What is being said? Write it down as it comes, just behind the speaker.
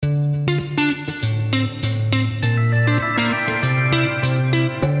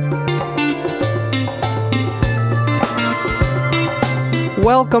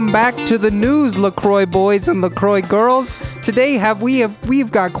welcome back to the news, LaCroix boys and LaCroix girls. Today we've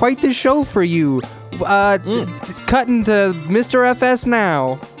got quite the show for you. Cutting to Mr. FS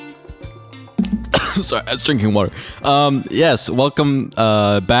now. Sorry, I was drinking water. Yes, welcome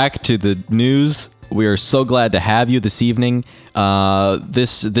back to the news. We are so glad to have you this evening.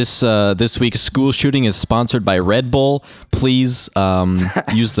 This week's school shooting is sponsored by Red Bull. Please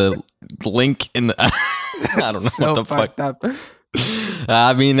use the link in the. I don't know So what the fuck. up.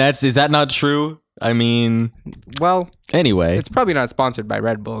 I mean, is that not true? I mean, Well, anyway, it's probably not sponsored by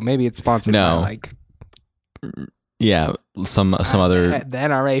Red Bull. Maybe it's sponsored by like yeah, some other. the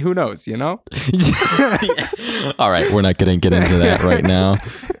NRA. Who knows? You know. All right, we're not gonna get into that right now.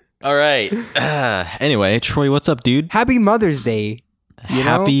 All right. Anyway, Troy, what's up, dude? Happy Mother's Day.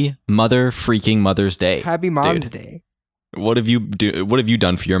 Happy Mother's Day. Happy Mom's dude. Day. What have you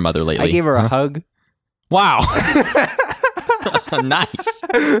done for your mother lately? I gave her a hug. Wow. Nice.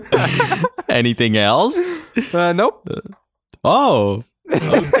 Anything else? Nope. Oh.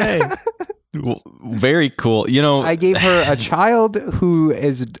 Okay. Very cool. You know, I gave her a child who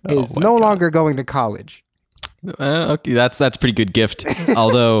is no longer going to college. Okay, that's a pretty good gift.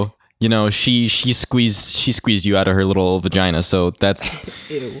 Although, you know, she squeezed you out of her little vagina, so that's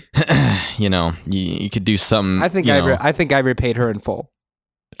Ew. You know, you could do something. I think I repaid her in full.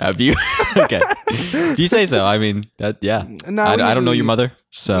 Have you? Okay. If you say so. I mean, yeah. No, I don't know your mother,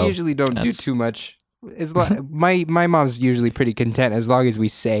 so we usually don't do too much. My mom's usually pretty content as long as we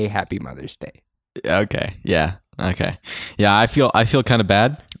say Happy Mother's Day. Okay. Yeah. Okay. Yeah. I feel kind of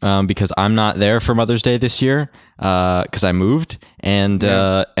bad because I'm not there for Mother's Day this year because I moved, and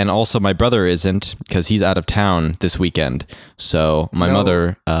also my brother isn't because he's out of town this weekend. So my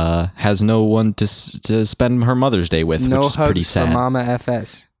mother has no one to spend her Mother's Day with, which is pretty sad. No hugs for Mama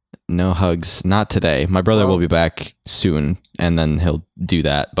FS. No hugs, not today. My brother will be back soon, and then he'll do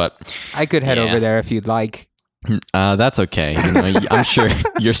that. But I could head over there if you'd like. That's okay. You know, I'm sure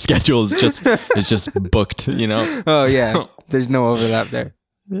your schedule is just booked. You know. Oh yeah, there's no overlap there.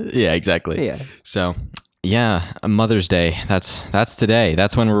 Yeah, exactly. Yeah. So yeah, Mother's Day. That's today.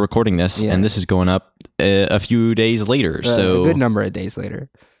 That's when we're recording this, and this is going up a few days later. So a good number of days later.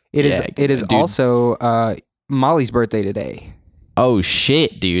 It is also Molly's birthday today. Oh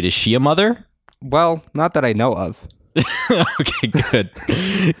shit, dude! Is she a mother? Well, not that I know of. Okay,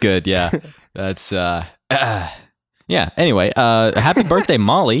 good. Yeah, that's yeah. Anyway, happy birthday,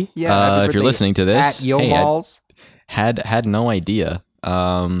 Molly. Yeah, if you're listening to this, at Yo Malls. Had no idea.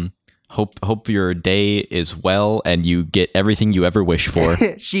 Hope your day is well and you get everything you ever wish for.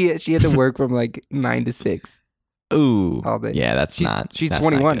 she had to work from like 9 to 6. Ooh, all day. Yeah, she's that's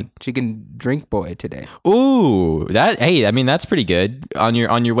 21. She can drink boy today. Ooh, I mean that's pretty good. On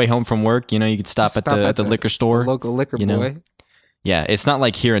your way home from work, you know, you could stop at the liquor store, the local liquor boy. Know? Yeah, it's not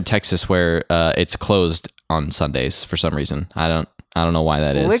like here in Texas where it's closed on Sundays for some reason. I don't know why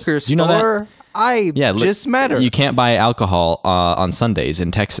that is. Liquor store. You know that? Just met her. You can't buy alcohol on Sundays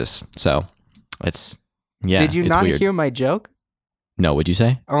in Texas, so it's Did you not weird. hear my joke? No, what'd you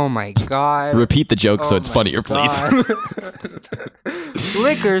say? Oh my god! Repeat the joke so it's funnier, please.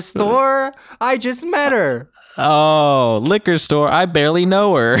 Liquor store. I just met her. Oh, liquor store. I barely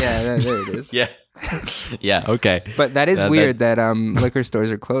know her. Yeah, there it is. Yeah. Yeah. Okay. But that is weird that liquor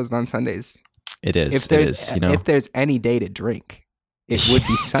stores are closed on Sundays. It is. If there's any day to drink, it would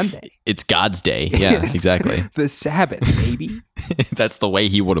be Sunday. It's God's day. Yeah, exactly. The Sabbath, baby. That's the way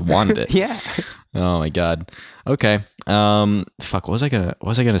he would have wanted it. Yeah. Oh my God. Okay. Fuck. What was I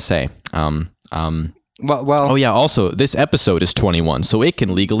gonna say? Well. Oh yeah. Also, this episode is 21, so it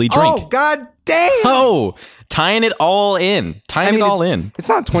can legally drink. Oh God damn. Oh, tying it all in. It's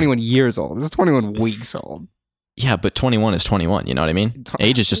not 21 years old. It's 21 weeks old. Yeah, but 21 is 21. You know what I mean?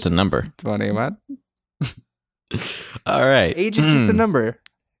 Age is just a number. 21. All right. Age is just a number.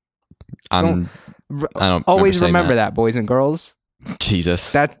 I don't always remember that, boys and girls.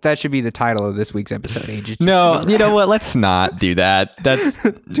 Jesus. That should be the title of this week's episode. Age is just no, you know what? Let's not do that. That's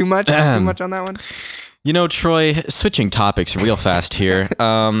too much. Too much on that one. You know, Troy, switching topics real fast here.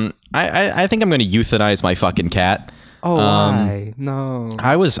 I think I'm going to euthanize my fucking cat. Oh, why? No.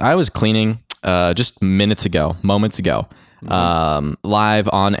 I was cleaning just moments ago, live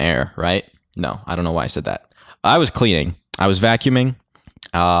on air, right? No, I don't know why I said that. I was cleaning. I was vacuuming.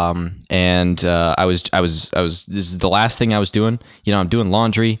 And I was this is the last thing I was doing. You know, I'm doing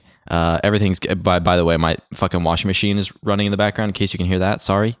laundry. Everything's by the way, my fucking washing machine is running in the background in case you can hear that.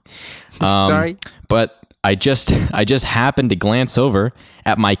 Sorry. Sorry. But I just happened to glance over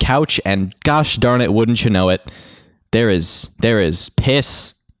at my couch and gosh darn it, wouldn't you know it, there is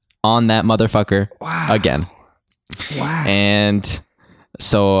piss on that motherfucker again. Wow. And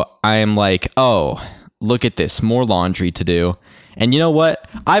so I'm like, oh, look at this, more laundry to do. And you know what?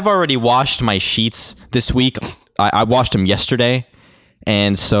 I've already washed my sheets this week. I washed them yesterday.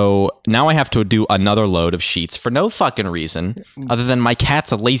 And so now I have to do another load of sheets for no fucking reason other than my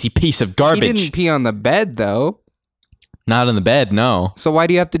cat's a lazy piece of garbage. He didn't pee on the bed, though. Not on the bed, no. So why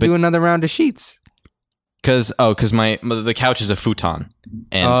do you have to do another round of sheets? Because the couch is a futon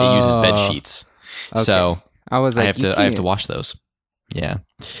and it uses bed sheets. Okay. So I have to wash those. Yeah.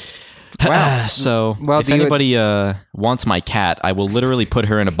 Wow. So if anybody wants my cat, I will literally put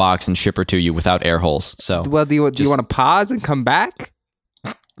her in a box and ship her to you without air holes. So do you want to pause and come back?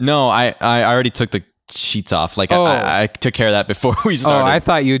 No, I already took the sheets off. Like I took care of that before we started. Oh, I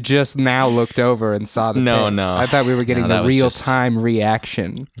thought you just now looked over and saw the piss. No. I thought we were getting the real-time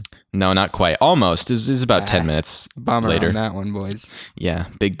reaction. No, not quite. Almost. This is about 10 minutes bummer later. On that one, boys. Yeah,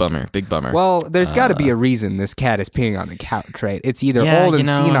 big bummer. Well, there's got to be a reason this cat is peeing on the couch, right? It's either old and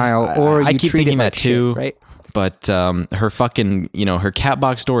senile, or I you keep treat thinking it like that too, shit, right? But her fucking, her cat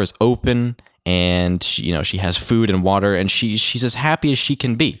box door is open, and she has food and water, and she's as happy as she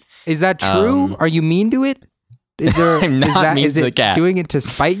can be. Is that true? Are you mean to it? I'm not mean to the cat. Doing it to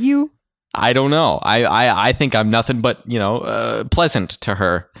spite you? I don't know. I think I'm nothing but, pleasant to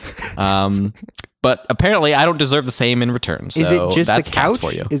her. But apparently I don't deserve the same in return. So is it just that's the couch?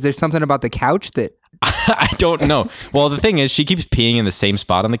 for you. Is there something about the couch that... I don't know. Well, the thing is, she keeps peeing in the same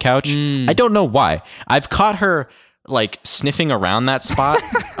spot on the couch. I don't know why. I've caught her like sniffing around that spot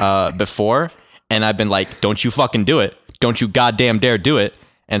before, and I've been like, don't you fucking do it. Don't you goddamn dare do it.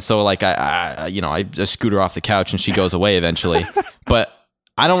 And so like I just scoot her off the couch and she goes away eventually. But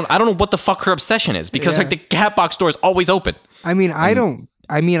I don't know what the fuck her obsession is because like the cat box door is always open. I mean,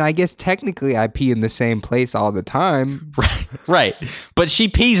 I guess technically I pee in the same place all the time. Right. But she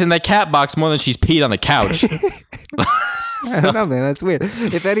pees in the cat box more than she's peed on the couch. I don't know, man. That's weird.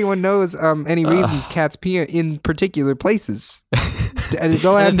 If anyone knows any reasons cats pee in particular places,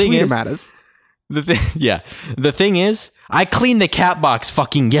 go ahead and tweet them at us. The thing is, I cleaned the cat box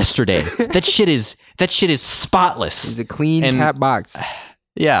fucking yesterday. That shit is spotless. It's a clean cat box.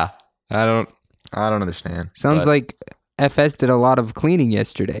 Yeah. I don't understand. Sounds like FS did a lot of cleaning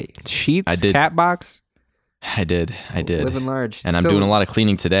yesterday. Sheets, cat box. I did. Living large. And I'm doing a lot of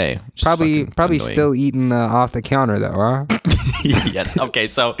cleaning today. Probably still eating off the counter though, huh? Yes. Okay.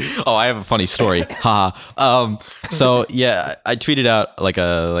 So, I have a funny story. So yeah, I tweeted out like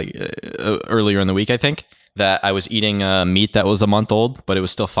earlier in the week, I think, that I was eating meat that was a month old, but it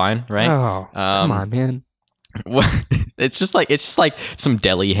was still fine, right? Oh, come on, man. It's just like some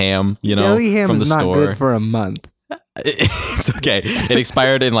deli ham, Deli ham from the is not store. good for a month. It's okay. It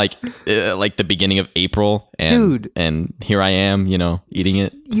expired in like the beginning of April, and here I am, eating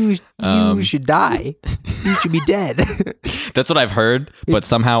it. You should die. You should be dead. That's what I've heard, but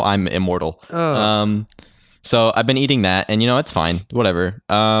somehow I'm immortal. So I've been eating that, and it's fine, whatever.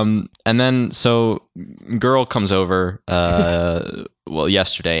 And then so girl comes over, well,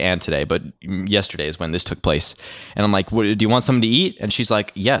 yesterday and today, but yesterday is when this took place. And I'm like, do you want something to eat? And she's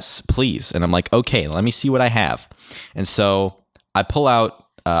like, yes, please. And I'm like, okay, let me see what I have. And so I pull out.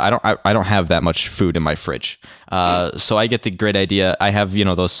 I don't have that much food in my fridge. So I get the great idea. I have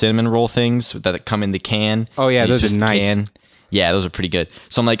those cinnamon roll things that come in the can. Oh yeah, those are nice. Can. Yeah, those are pretty good.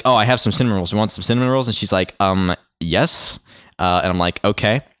 So I'm like, I have some cinnamon rolls. You want some cinnamon rolls? And she's like, yes. And I'm like,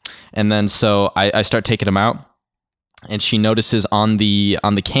 okay. And then so I start taking them out, and she notices on the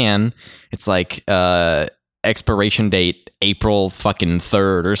can, it's like expiration date April fucking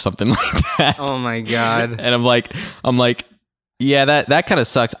 3rd or something like that. Oh my God. And I'm like, yeah, that kind of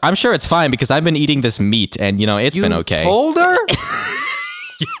sucks. I'm sure it's fine because I've been eating this meat and it's been okay. You told her?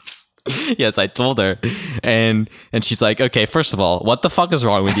 Yes, I told her. And she's like, okay, first of all, what the fuck is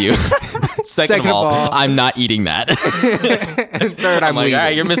wrong with you? Second of all, I'm not eating that. And third, I'm like, leaving. all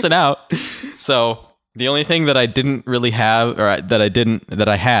right, you're missing out. So the only thing that I didn't really have, or that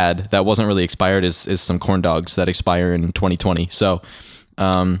I had that wasn't really expired is some corn dogs that expire in 2020. So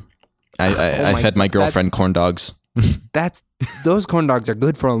I fed my girlfriend corn dogs. Those corn dogs are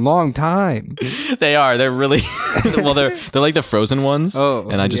good for a long time. They are. They're really well. They're like the frozen ones. Oh,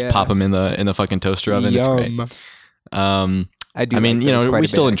 and I just pop them in the fucking toaster oven. Yum. It's great. I do. I mean, like we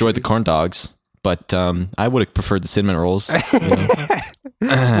still enjoyed the corn dogs, but I would have preferred the cinnamon rolls.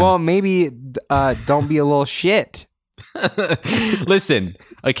 Well, maybe don't be a little shit. Listen,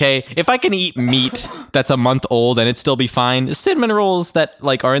 okay, if I can eat meat that's a month old and it still be fine, cinnamon rolls that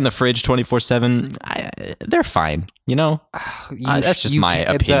like are in the fridge 24/7, they're fine. That's just my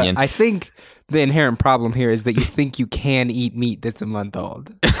opinion. I think the inherent problem here is that you think you can eat meat that's a month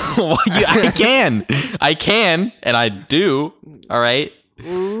old. Well, I can, and I do. All right.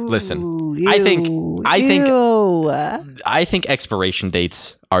 Listen, Ooh, I think expiration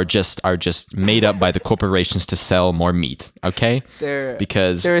dates are just made up by the corporations to sell more meat. Okay,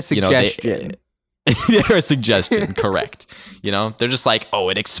 because they're a suggestion. They're a suggestion, correct. They're just like, oh,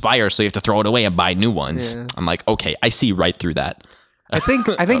 it expires, so you have to throw it away and buy new ones. Yeah. I'm like, okay, I see right through that. I think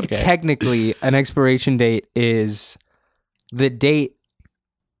Okay. technically an expiration date is the date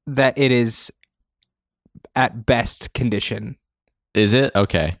that it is at best condition. Is it?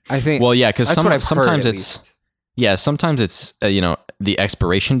 Okay. I think. Well, yeah, because sometimes heard, it's sometimes it's the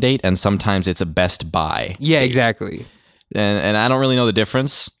expiration date, and sometimes it's a best buy. Yeah, date. Exactly. And I don't really know the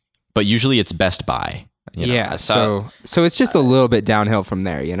difference, but usually it's best buy. Yeah. So it's just a little bit downhill from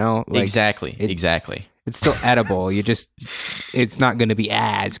there. Like, exactly. It's still edible. It's not going to be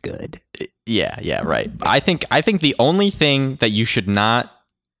as good. Yeah, right. I think the only thing that you should not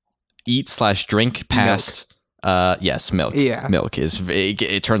eat / drink past yes, milk. Yeah. Milk is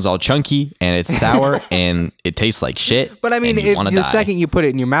it turns all chunky and it's sour and it tastes like shit. But I mean, if the second you put it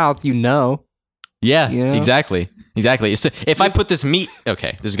in your mouth, Yeah, You know? exactly. So if I put this meat,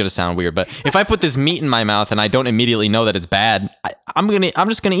 okay, this is gonna sound weird, but if I put this meat in my mouth and I don't immediately know that it's bad, I'm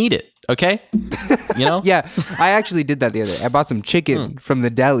just gonna eat it. Okay, Yeah, I actually did that the other day. I bought some chicken from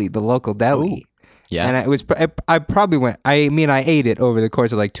the local deli. Ooh. Yeah, and I probably went. I ate it over the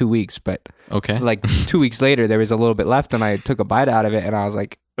course of like 2 weeks, but okay, like 2 weeks later, there was a little bit left, and I took a bite out of it, and I was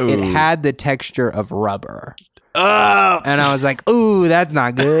like, it had the texture of rubber. Oh! And I was like, ooh, that's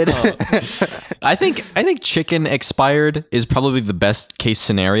not good. I think chicken expired is probably the best case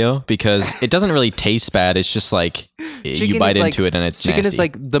scenario because it doesn't really taste bad. It's just like you bite into it and it's chicken nasty. is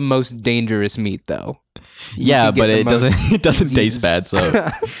like the most dangerous meat, though. Yeah, but it doesn't taste bad.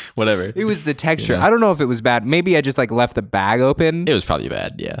 So whatever. It was the texture. I don't know if it was bad. Maybe I just like left the bag open. It was probably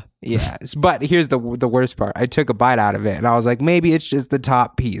bad. Yeah. Yeah, but here's the worst part. I took a bite out of it, and I was like, maybe it's just the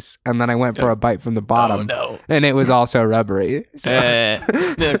top piece. And then I went for a bite from the bottom. Oh, no. And it was also rubbery. So.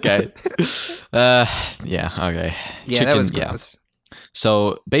 Okay. Yeah. Okay. Yeah, Chicken, that was gross.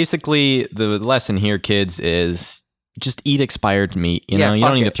 So basically, the lesson here, kids, is just eat expired meat. You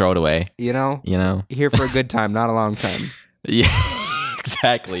don't need to throw it away. Here for a good time, not a long time. Yeah.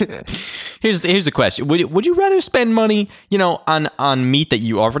 Exactly. Here's the question: Would you rather spend money, on meat that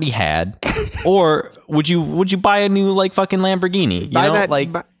you already had, or would you buy a new like fucking Lamborghini? Buy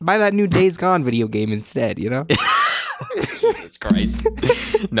that new Days Gone video game instead. Jesus Christ!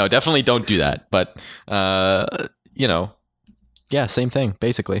 No, definitely don't do that. But yeah, same thing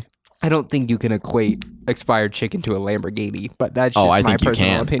basically. I don't think you can equate expired chicken to a Lamborghini, but that's just I my think you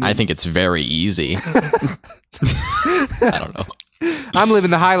personal can. opinion. I think it's very easy. I don't know. I'm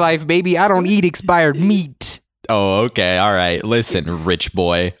living the high life, baby. I don't eat expired meat. Oh, okay. All right. Listen, rich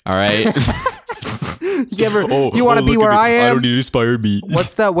boy. All right. You want to be where I am? I don't need expired meat.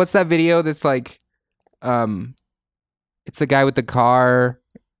 What's that video that's like, it's the guy with the car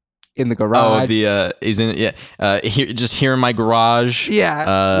in the garage. Here in my garage.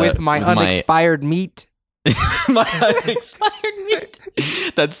 Yeah, with my unexpired meat. My unexpired meat.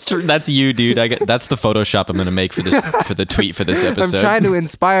 That's true. That's you, dude. That's the Photoshop I'm gonna make for the tweet for this episode. I'm trying to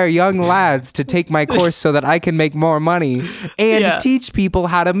inspire young lads to take my course so that I can make more money and teach people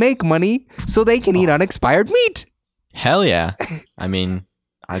how to make money so they can eat unexpired meat. Hell yeah! I mean,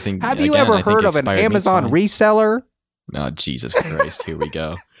 I think. Have you ever heard of an Amazon reseller? Oh, Jesus Christ! Here we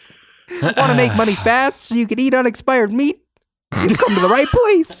go. Want to make money fast so you can eat unexpired meat? You've come to the right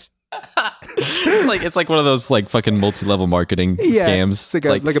place. It's like one of those like fucking multi-level marketing scams. It's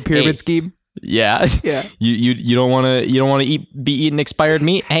like a pyramid scheme. Yeah. You don't want to be eating expired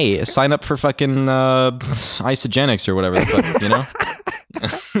meat. Hey, sign up for fucking Isogenics or whatever the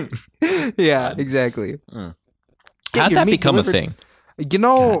fuck, Yeah, exactly. How'd that become a thing?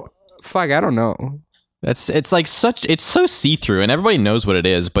 Fuck, I don't know. It's so see-through and everybody knows what it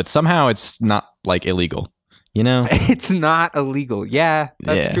is, but somehow it's not like illegal. It's not illegal. Yeah,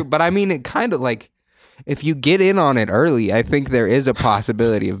 that's true. But I mean, it kind of like, if you get in on it early, I think there is a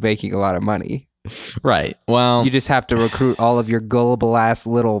possibility of making a lot of money. Right. Well, you just have to recruit all of your gullible ass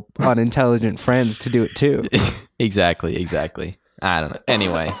little unintelligent friends to do it too. Exactly. I don't know.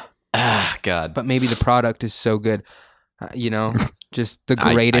 Anyway, God. But maybe the product is so good, just the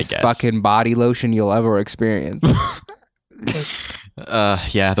greatest fucking body lotion you'll ever experience.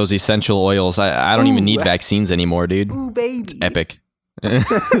 Yeah, those essential oils. I don't even need vaccines anymore, dude. Ooh, baby. It's epic.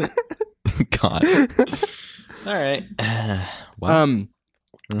 God. All right.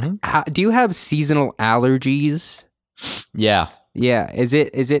 Do you have seasonal allergies? Yeah. Yeah. Is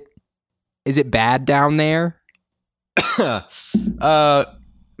it bad down there?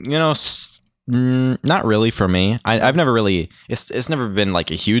 Not really for me. I've never really. It's never been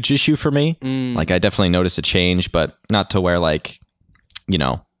like a huge issue for me. Like I definitely noticed a change, but not to where like,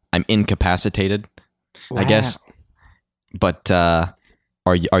 I'm incapacitated. Wow. I guess. But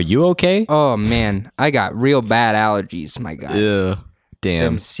are you okay? Oh man, I got real bad allergies, my guy. Ugh. Damn.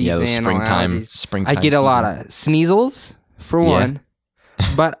 Them Those seasonal allergies. springtime. I get a lot of sneezels for one,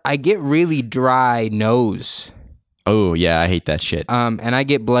 but I get really dry nose. Oh yeah, I hate that shit. And I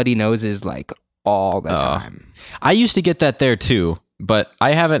get bloody noses like all the time. I used to get that there too, but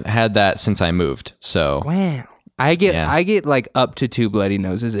I haven't had that since I moved. So Wow. I get like up to 2 bloody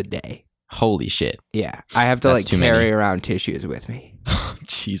noses a day. holy shit. Yeah. I have to That's like too carry many. around tissues with me.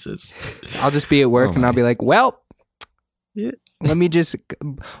 Jesus. I'll just be at work and I'll be like, well, let me just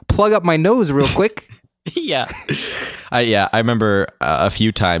plug up my nose real quick. Yeah. I remember a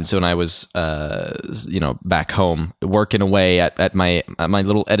few times when I was back home working away at my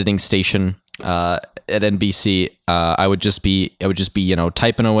little editing station at NBC. I would just be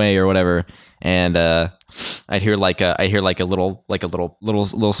typing away or whatever, and I'd hear like a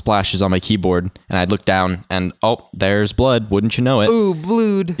little splashes on my keyboard, and I'd look down and there's blood, wouldn't you know it? Ooh,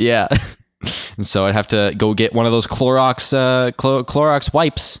 blood. Yeah. And so I'd have to go get one of those Clorox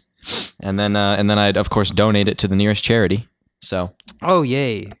wipes. And then I'd of course donate it to the nearest charity. So Oh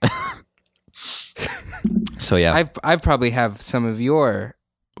yay! so yeah, I probably have some of your.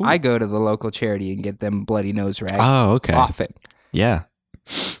 Ooh. I go to the local charity and get them bloody nose rags. Oh, okay. Often. Yeah.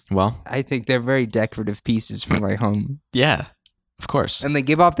 Well, I think they're very decorative pieces for my home. Yeah, of course. And they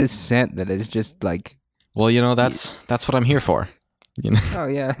give off this scent that is just like. Well, that's what I'm here for. Oh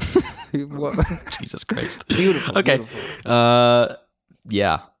yeah. Jesus Christ. Beautiful. Okay. Beautiful.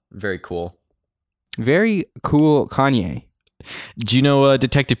 Yeah. Very cool. Very cool, Kanye. Do you know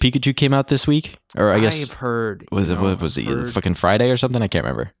Detective Pikachu came out this week? Or I guess I've heard. Was it fucking Friday or something? I can't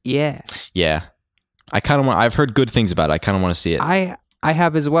remember. Yeah. Yeah. I've heard good things about it. I kind of want to see it. I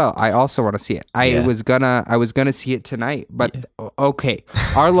have as well. I also want to see it. I was gonna see it tonight, but okay.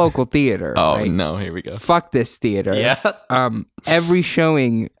 Our local theater. Oh right? no, here we go. Fuck this theater. Yeah. Every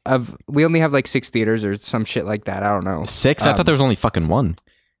showing of we only have like 6 theaters or some shit like that. I don't know. 6? I thought there was only fucking 1.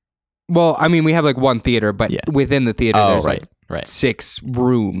 Well, I mean, we have like 1 theater, but within the theater, there's right. 6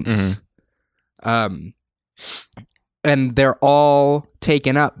 rooms. And they're all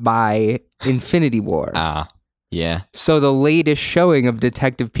taken up by Infinity War. Yeah. So the latest showing of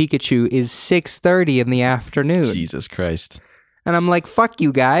Detective Pikachu is 6:30 in the afternoon. Jesus Christ. And I'm like, fuck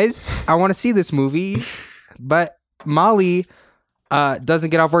you guys. I want to see this movie. But Molly doesn't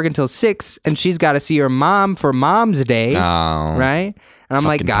get off work until 6, and she's got to see her mom for Mom's Day. Oh. Right? And I'm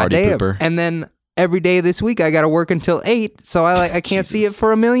like, God damn. Pooper. And then every day this week, I got to work until 8, so I can't see it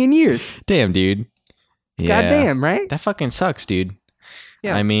for a million years. Damn, dude. Yeah. God damn, right? That fucking sucks, dude.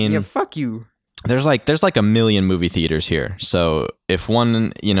 Yeah. I mean, yeah, fuck you. There's like a million movie theaters here. So if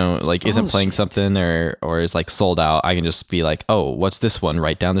one, isn't playing something or is like sold out, I can just be like, oh, what's this one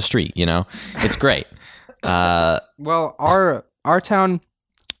right down the street? It's great. Well, our town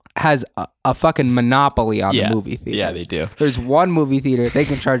has a fucking monopoly on the movie theater. Yeah, they do. There's one movie theater. They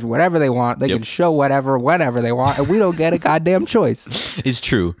can charge whatever they want. They can show whatever, whenever they want. And we don't get a goddamn choice. It's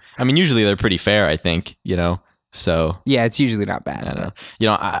true. I mean, usually they're pretty fair, I think, So yeah, it's usually not bad. I don't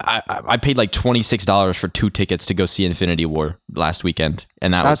know. I paid like $26 for 2 tickets to go see Infinity War last weekend,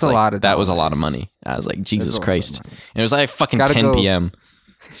 and that was a lot of money. I was like, Jesus Christ! And it was like fucking 10 p.m.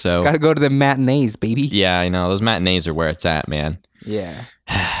 So gotta go to the matinees, baby. Yeah, I know those matinees are where it's at, man. Yeah,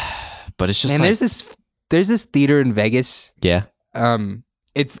 but it's just there's this theater in Vegas. Yeah.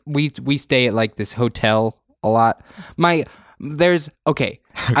 It's we stay at like this hotel a lot. I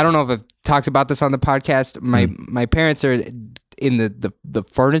don't know if I've talked about this on the podcast. My parents are in the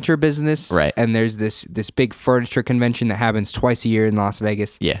furniture business, right? And there's this big furniture convention that happens twice a year in Las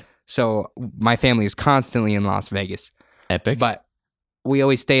Vegas. Yeah. So my family is constantly in Las Vegas. Epic. But we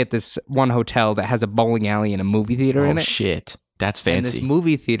always stay at this one hotel that has a bowling alley and a movie theater in it. Oh shit, that's fancy. And this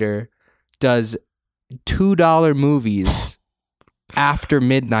movie theater does $2 movies after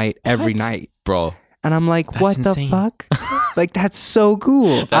midnight every night, bro. And I'm like, that's what insane. the fuck? Like, that's so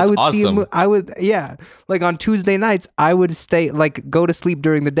cool. That's awesome. Like on Tuesday nights, I would go to sleep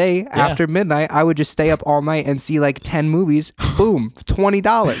during the day. Yeah. After midnight, I would just stay up all night and see like 10 movies. Boom,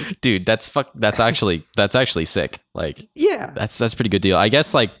 $20. Dude, that's actually sick. Like, yeah, that's a pretty good deal. I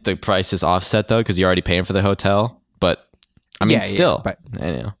guess like the price is offset though, because you're already paying for the hotel. But I mean, but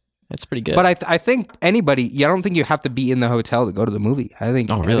I know. It's pretty good. But I think anybody, I don't think you have to be in the hotel to go to the movie. I think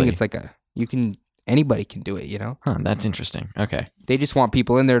it's like anybody can do it, Huh, that's interesting. Okay. They just want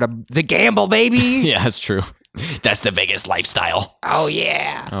people in there to gamble, baby. Yeah, that's true. That's the Vegas lifestyle. Oh,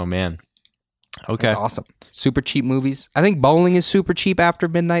 yeah. Oh, man. Okay. It's awesome. Super cheap movies. I think bowling is super cheap after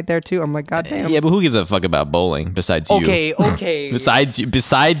midnight there too. I'm like, God damn. Yeah, but who gives a fuck about bowling besides you? Okay.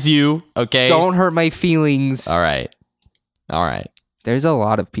 Besides you, okay? Don't hurt my feelings. All right. There's a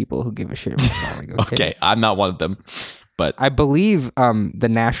lot of people who give a shit about bowling. Okay, I'm not one of them. But I believe the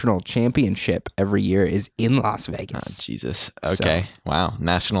national championship every year is in Las oh, Vegas. Jesus. Okay. Wow.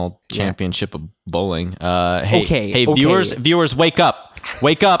 National championship of bowling. Okay. Viewers, wake up.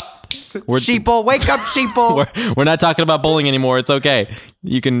 Wake up. Sheeple, wake up, sheeple. We're not talking about bowling anymore. It's okay.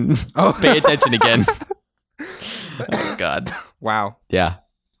 You can pay attention again. Oh, God. Wow. Yeah.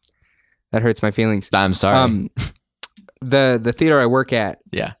 That hurts my feelings. I'm sorry. The theater I work at,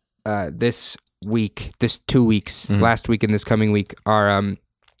 yeah. This 2 weeks, last week and this coming week, are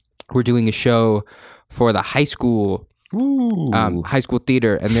we're doing a show for the high school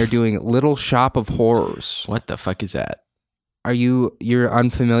theater, and they're doing Little Shop of Horrors. What the fuck is that? You're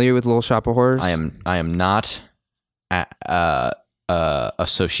unfamiliar with Little Shop of Horrors? I am not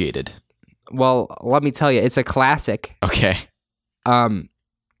associated. Well, let me tell you, it's a classic. Okay. The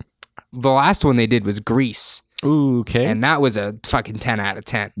last one they did was Grease. Ooh, okay. And that was a fucking 10 out of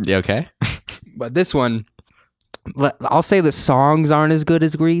 10. Yeah, okay. But this one, I'll say the songs aren't as good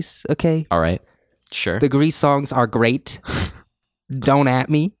as Grease, okay? All right. Sure. The Grease songs are great. Don't at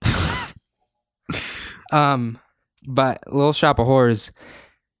me. But Little Shop of Horrors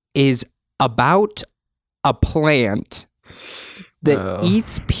is about a plant that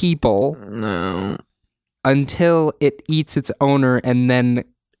eats people until it eats its owner and then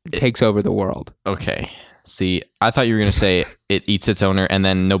takes over the world. Okay. See, I thought you were going to say it eats its owner and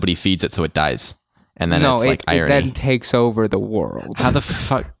then nobody feeds it so it dies. And then it's like irony. It then takes over the world. How the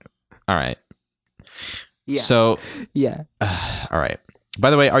fuck? All right. Yeah. So, yeah. All right.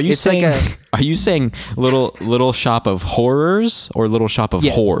 By the way, are you saying little shop of horrors or little shop of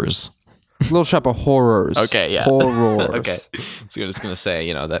whores? Little Shop of Horrors. Okay, yeah. Horrors. Okay. So I'm just going to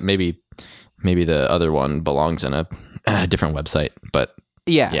say, that maybe the other one belongs in a different website, but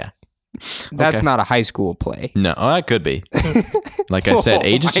yeah. That's not a high school play. No, that could be. Like I said,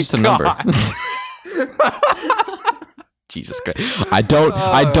 age is just a number. Jesus Christ. I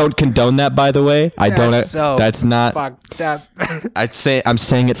don't condone that, by the way. That's not fucked up. I'm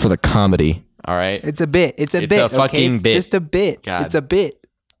saying it for the comedy. All right. It's a bit. It's a bit. A fucking bit. Just a bit. God. It's a bit.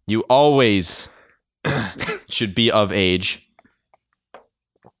 You always should be of age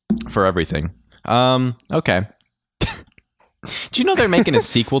for everything. Okay. Do you know they're making a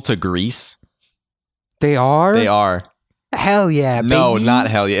sequel to Grease? They are? They are. Hell yeah, baby. No, not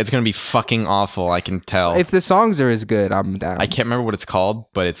hell yeah. It's going to be fucking awful. I can tell. If the songs are as good, I'm down. I can't remember what it's called,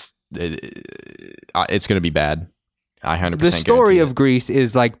 but it's going to be bad. I 100% The story of Grease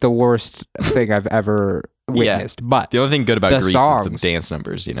is like the worst thing I've ever witnessed. But the only thing good about Grease songs, is the dance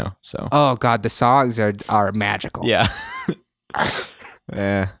numbers, So. Oh god, the songs are magical. Yeah.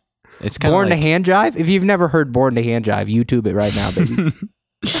 Yeah. It's kind Born to Hand Jive. If you've never heard Born to Hand Jive, YouTube it right now, baby.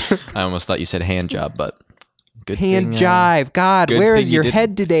 I almost thought you said hand job, but good hand jive. God, where is your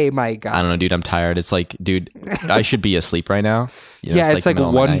head today, my God? I don't know, dude. I'm tired. It's like, dude, I should be asleep right now. It's like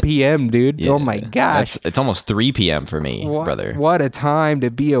 1 p.m., dude. Yeah, oh my gosh. It's almost 3 p.m. for me, brother. What a time to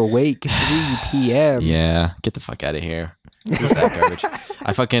be awake. 3 p.m. Yeah, get the fuck out of here. Who's that garbage?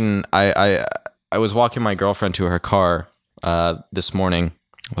 I was walking my girlfriend to her car this morning.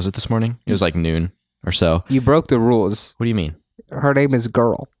 Was it this morning? It was like noon or so. You broke the rules. What do you mean? Her name is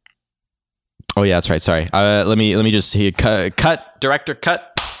Girl. Oh yeah, that's right. Sorry. Let me just cut. Director,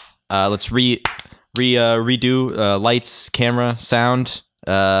 cut. Let's redo lights, camera, sound,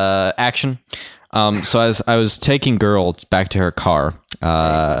 action. So as I was taking Girl back to her car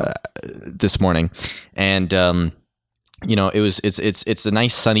this morning, and it's a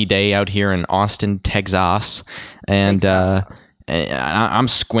nice sunny day out here in Austin, Texas, and I'm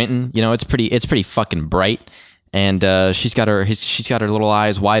squinting. It's pretty fucking bright. And she's got her little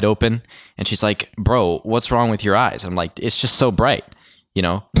eyes wide open, and she's like, "Bro, what's wrong with your eyes?" I'm like, "It's just so bright,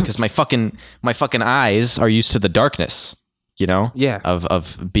 because my fucking eyes are used to the darkness, yeah,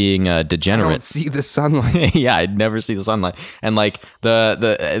 of being a degenerate. I don't see the sunlight. Yeah, I'd never see the sunlight. And like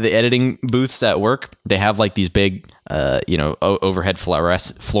the editing booths at work, they have like these big overhead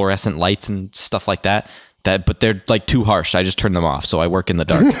fluorescent lights and stuff like that. But they're like too harsh. I just turn them off, so I work in the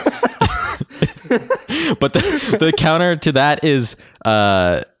dark." But the counter to that is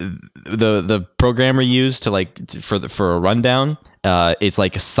the programmer used to for a rundown. It's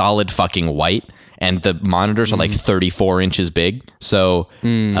like a solid fucking white, and the monitors are like 34 inches big. So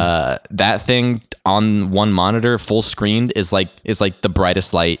that thing on one monitor, full screened, is like the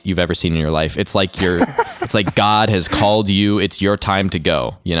brightest light you've ever seen in your life. It's like it's like God has called you. It's your time to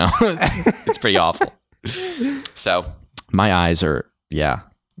go. You know, it's pretty awful. So my eyes are,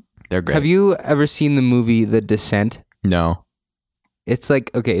 they're great. Have you ever seen the movie The Descent? No. It's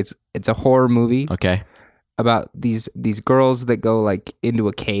like, okay, it's a horror movie. Okay. About these girls that go like into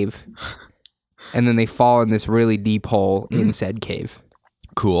a cave and then they fall in this really deep hole in said cave.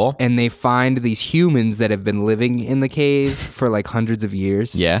 Cool. And they find these humans that have been living in the cave for like hundreds of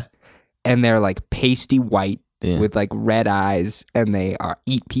years. Yeah. And they're like pasty white with like red eyes, and they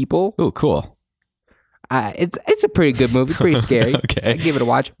eat people. Oh, cool. It's a pretty good movie, pretty scary. Okay. I give it a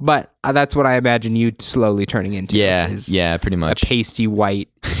watch, but that's what I imagine you slowly turning into. Yeah, pretty much. A pasty white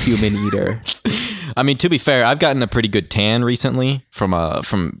human eater. I mean, to be fair, I've gotten a pretty good tan recently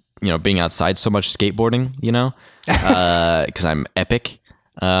from being outside so much skateboarding, because I'm epic.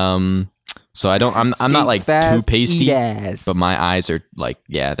 So I'm not like fast, too pasty, eat ass. but my eyes are like,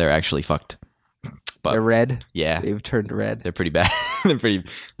 they're actually fucked. But they're red. Yeah, they've turned red. They're pretty bad. They're pretty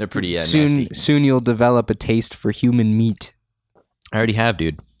soon. nasty. Soon you'll develop a taste for human meat. I already have,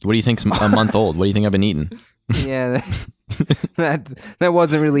 dude. What do you think's a month old? What do you think I've been eating? Yeah, that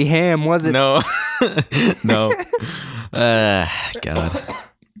wasn't really ham, was it? No, no. God.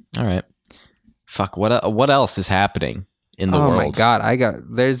 All right. Fuck. What else is happening in the world? Oh my God!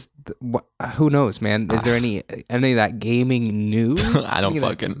 Who knows, man? Is there any of that gaming news? I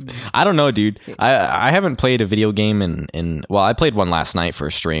don't know, dude. I haven't played a video game in I played one last night for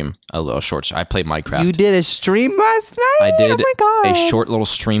a stream, a little short. I played Minecraft. You did a stream last night? I did. Oh my God. A short little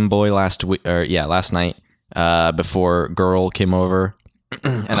stream boy last night. Before girl came over,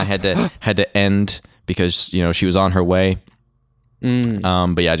 and I had to end because she was on her way.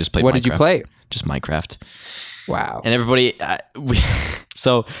 But yeah, I just played. What Minecraft. did you play? Just Minecraft. Wow. And everybody,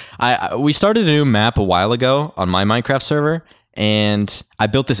 we started a new map a while ago on my Minecraft server, and I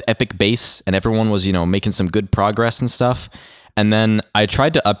built this epic base, and everyone was making some good progress and stuff. And then I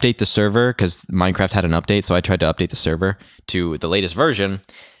tried to update the server because Minecraft had an update, so I tried to update the server to the latest version.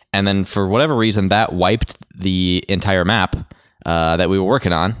 And then for whatever reason, that wiped the entire map that we were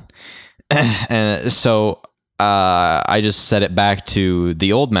working on. And so I just set it back to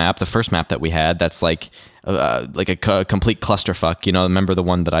the old map, the first map that we had. That's like a complete clusterfuck. Remember the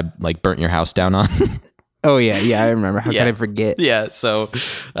one that I like burnt your house down on? Oh yeah, I remember. How can I forget? Yeah, so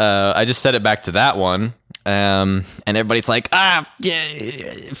I just set it back to that one. And everybody's like,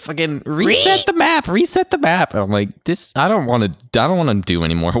 fucking reset the map. And I'm like, I don't want to do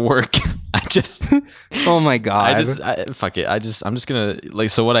any more work. Oh my God. Fuck it. I'm just gonna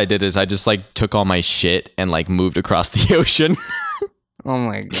so what I did is I just took all my shit and moved across the ocean. Oh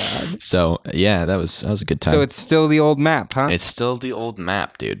my God. So yeah, that was a good time. So it's still the old map, huh? It's still the old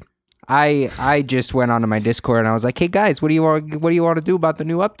map, dude. I just went onto my Discord and I was like, hey guys, what do you want to do about the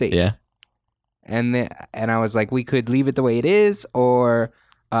new update? Yeah. And I was like, we could leave it the way it is, or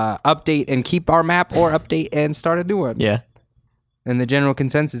update and keep our map, or update and start a new one. Yeah. And the general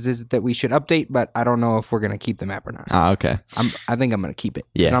consensus is that we should update, but I don't know if we're gonna keep the map or not. Ah, okay. I think I'm gonna keep it.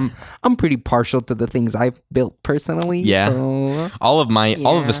 Yeah. I'm pretty partial to the things I've built personally. Yeah. So, all of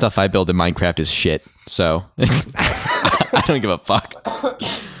the stuff I build in Minecraft is shit. So I don't give a fuck.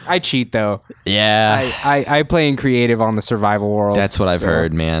 I cheat though. Yeah. I play in creative on the survival world. That's what I've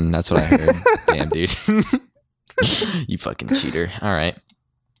heard, man. That's what I heard. Damn, dude. You fucking cheater. All right.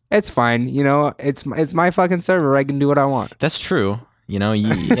 It's fine. It's my fucking server. I can do what I want. That's true.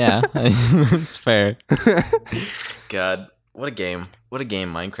 Yeah. It's fair. God, what a game. What a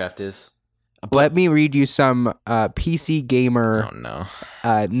game Minecraft is. Let me read you some PC Gamer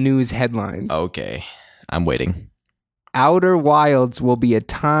news headlines. Okay. I'm waiting. Outer Wilds will be a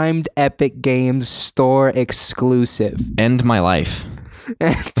timed Epic Games Store exclusive. End my life.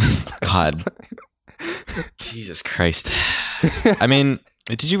 God. Jesus Christ. I mean,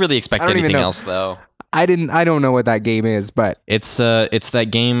 did you really expect anything else though? I don't know what that game is, but it's that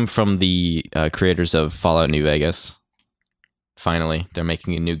game from the creators of Fallout New Vegas. Finally, they're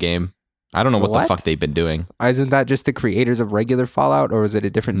making a new game. I don't know what the fuck they've been doing. Isn't that just the creators of regular Fallout, or is it a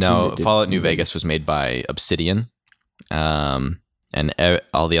different team? No, Fallout New Vegas was made by Obsidian. And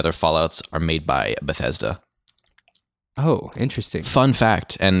all the other Fallouts are made by Bethesda. Oh, interesting. Fun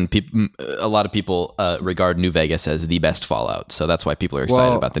fact, and a lot of people regard New Vegas as the best Fallout, so that's why people are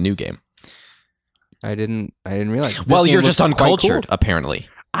excited about the new game. I didn't realize. Well, you're just uncultured, apparently.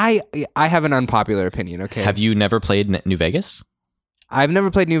 I have an unpopular opinion. Okay. Have you never played New Vegas? I've never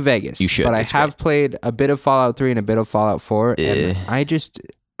played New Vegas. You should. But I have played a bit of Fallout 3 and a bit of Fallout 4, and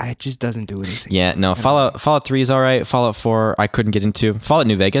it just doesn't do anything. Yeah, no, Fallout 3 is all right. Fallout 4, I couldn't get into. Fallout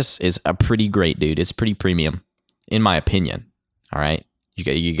New Vegas is a pretty great, dude. It's pretty premium, in my opinion. All right?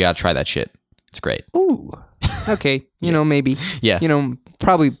 You got to try that shit. It's great. Ooh. Okay. You know, maybe. Yeah. You know,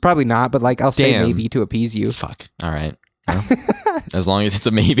 probably not, but like I'll say maybe to appease you. Fuck. All right. Well, as long as it's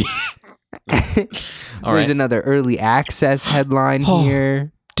a maybe. There's another early access headline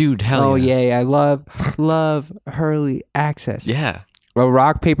here. Dude, hell yeah. Yay. I love early access. Yeah. A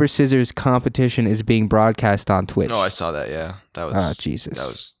rock, paper, scissors competition is being broadcast on Twitch. Oh, I saw that, yeah. That was Jesus. That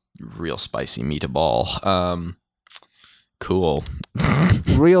was real spicy meatball. Cool.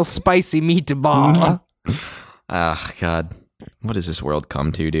 Real spicy meatball. Ah, God. What does this world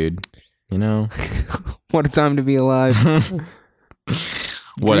come to, dude? You know? What a time to be alive.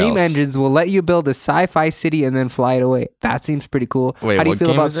 What Dream else? Engines will let you build a sci-fi city and then fly it away. That seems pretty cool. Wait, how do you what feel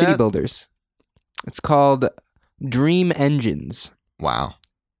game about is city that? builders? It's called Dream Engines. Wow.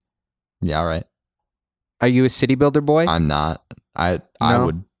 Yeah, all right. Are you a city builder boy? I'm not. I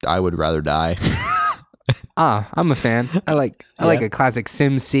would rather die. I'm a fan. I like a classic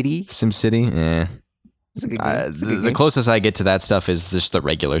Sim City. SimCity? Eh. It's a good game. It's a good The game. closest I get to that stuff is just the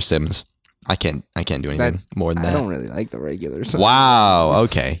regular Sims. I can't do anything more than that. I don't really like the regular Sims. Wow.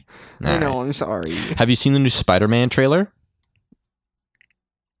 Okay. I All know. right. I'm sorry. Have you seen the new Spider-Man trailer?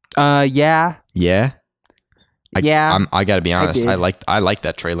 Yeah. Yeah. Yeah. I gotta be honest. did. I liked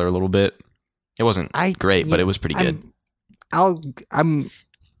that trailer a little bit. It wasn't great, but it was pretty good.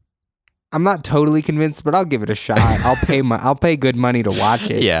 I'm not totally convinced, but I'll give it a shot. I'll pay good money to watch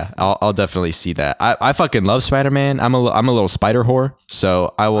it. Yeah, I'll definitely see that. I fucking love Spider-Man. I'm a little spider whore,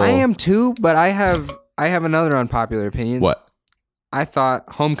 so I will. I am too, but I have another unpopular opinion. What? I thought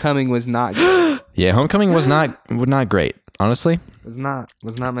Homecoming was not good. Yeah, Homecoming was not great, honestly. was not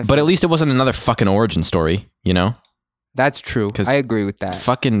my But at least it wasn't another fucking origin story, you know? That's true. I agree with that.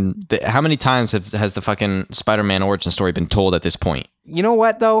 Fucking, how many times has the fucking Spider-Man origin story been told at this point? You know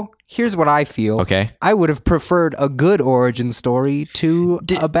what though? Here's what I feel. Okay. I would have preferred a good origin story to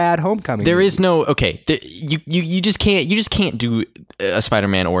a bad Homecoming. There movie. is no you just can't do a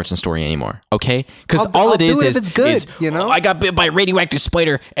Spider-Man origin story anymore. Okay, because all it is if it's good, is you know? I got bit by a radioactive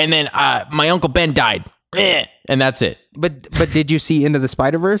spider and then my Uncle Ben died, and that's it. But did you see Into the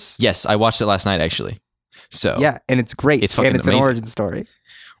Spider-Verse? Yes, I watched it last night actually. So Yeah, and it's great. It's fucking and it's amazing. an origin story.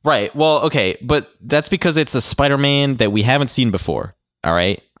 Right. Well, okay, but that's because it's a Spider-Man that we haven't seen before. All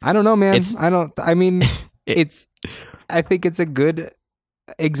right. I don't know, man. It's- I think it's a good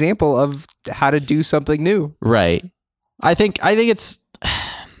example of how to do something new. Right. I think it's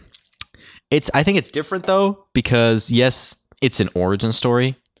different though, because yes, it's an origin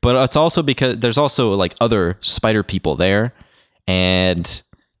story, but it's also because there's also like other spider people there, and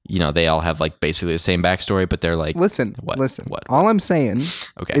you know, they all have like basically the same backstory, but they're like, Listen. What? All I'm saying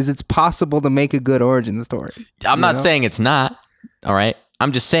Okay. is it's possible to make a good origin story. I'm you not know? saying it's not. All right.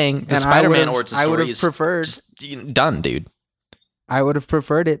 I'm just saying the And Spider-Man origin I would story have is preferred. just done, dude. I would have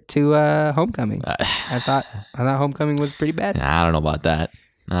preferred it to Homecoming. I thought Homecoming was pretty bad. I don't know about that.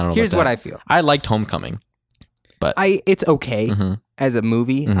 Here's what I feel. I liked Homecoming, but It's okay Mhm. as a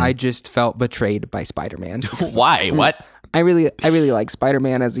movie. Mhm. I just felt betrayed by Spider-Man. Why? What? I really like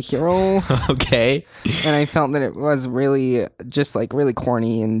Spider-Man as a hero, Okay. and I felt that it was really just like really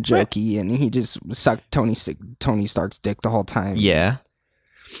corny and jokey, and he just sucked Tony Stark's dick the whole time. Yeah.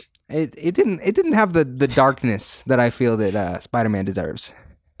 It didn't have the darkness that I feel that Spider-Man deserves.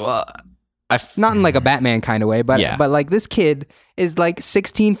 Well, Not in like a Batman kind of way, but Yeah. but like this kid is like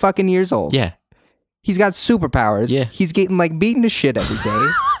 16 fucking years old. yeah. He's got superpowers. Yeah. He's getting like beaten to shit every day.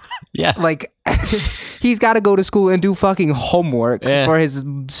 Yeah. Like he's got to go to school and do fucking homework Yeah. for his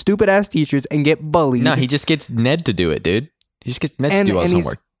stupid ass teachers and get bullied. No, he just gets Ned to do it, dude. He just gets Ned to do all his he's-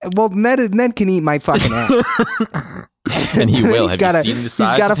 homework. Well, Ned can eat my fucking ass. And he will. He's Have you seen the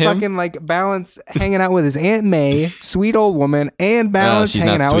size He's got of to him? fucking like balance hanging out with his Aunt May, sweet old woman, and balance She's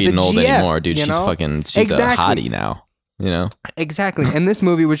hanging not out sweet with and the old GF, anymore, dude. you She's know? a Exactly. hottie now. You know? Exactly. And this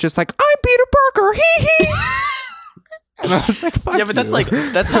movie was just like, I'm Peter Parker. Hee hee. And I was like, fuck Yeah, but that's you. like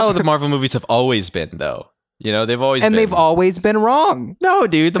that's how the Marvel movies have always been, though. You know, they've always and been. they've always been wrong. No,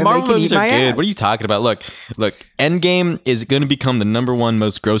 dude, the And Marvel they can movies eat are my good. ass. What are you talking about? Look, Endgame is going to become the #1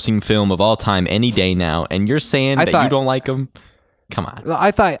 most grossing film of all time any day now, and you're saying that you don't like them? Come on. I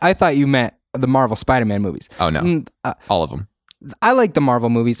thought you meant the Marvel Spider-Man movies. Oh no, all of them. I like the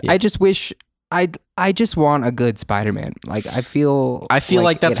Marvel movies. Yeah. I just wish I just want a good Spider-Man. Like I feel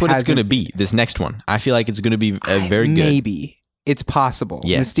like that's it what it's going to hasn't- be. This next one, I feel like it's going to be very good. Maybe it's possible.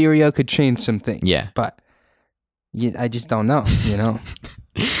 Yeah. Mysterio could change some things. Yeah. but I just don't know. You know,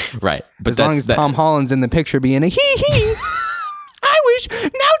 Right, but as long as Tom Holland's in the picture, being a hee hee. I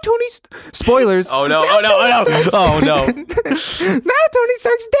now Tony's spoilers. Oh no! Now Oh no! Oh no! Oh no! Now Tony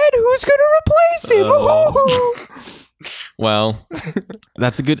Stark's dead. Who's gonna replace him? Well,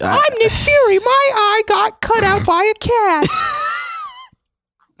 that's a good. I'm Nick Fury. My eye got cut out by a cat.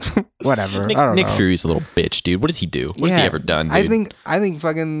 Whatever. I don't Nick know. Fury's a little bitch, dude. What does he do? What's he ever done, dude? I think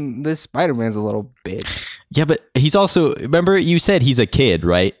fucking this Spider-Man's a little bitch. Yeah, but he's also, remember you said he's a kid,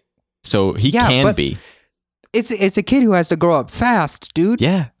 right? So he can be. It's a kid who has to grow up fast, dude.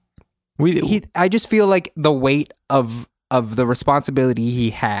 Yeah. I just feel like the weight of the responsibility he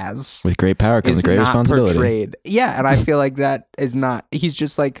has with great power comes great responsibility. Portrayed. Yeah, and I feel like that is not. He's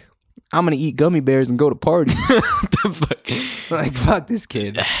just like, I'm gonna eat gummy bears and go to parties. Like, fuck this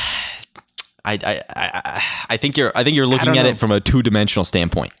kid. I think you're looking at it from a two-dimensional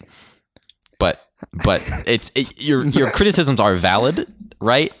standpoint, but your criticisms are valid,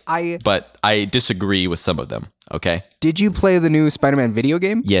 right? But I disagree with some of them. Okay. Did you play the new Spider-Man video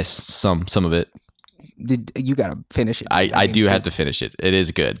game? Yes, some of it. You gotta finish it. I do have to finish it. It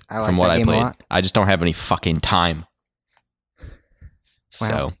is good from what I played. I just don't have any fucking time. Wow.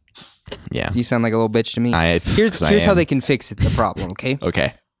 So, yeah. You sound like a little bitch to me. Here's how they can fix it. The problem, okay?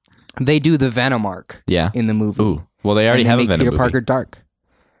 Okay. They do the Venom arc. Yeah. In the movie. Ooh. Well, they already have a Venom Peter movie. Parker dark.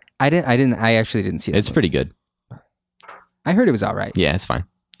 I actually didn't see it. It's pretty good. I heard it was all right. Yeah, it's fine.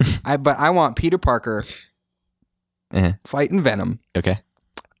 But I want Peter Parker fighting Venom. Okay.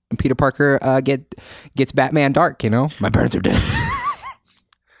 And Peter Parker gets Batman dark, you know? My parents are dead.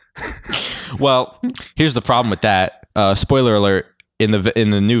 Well, here's the problem with that. Spoiler alert, in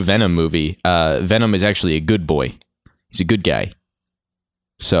the new Venom movie, Venom is actually a good boy. He's a good guy.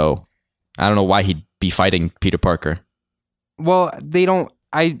 So, I don't know why he'd be fighting Peter Parker. Well, they don't.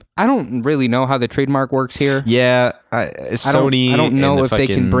 I don't really know how the trademark works here. Yeah, Sony. I don't know if they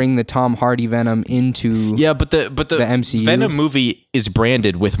can bring the Tom Hardy Venom into. Yeah, but the MCU. Venom movie is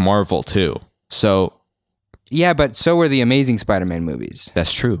branded with Marvel too. So. Yeah, but so are the Amazing Spider-Man movies.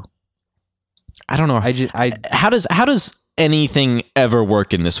 That's true. I don't know. How does anything ever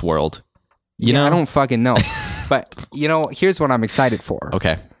work in this world? You know, I don't fucking know. But here's what I'm excited for.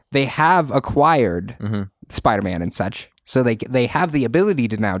 Okay. They have acquired Spider-Man and such. So they have the ability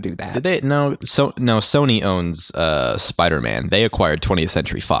to now do that. Did they? No. Sony owns Spider-Man. They acquired 20th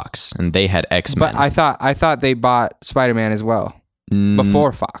Century Fox, and they had X-Men. But I thought they bought Spider-Man as well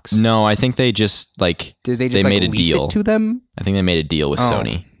before Fox. No, I think they just did they just made a lease deal it to them? I think they made a deal with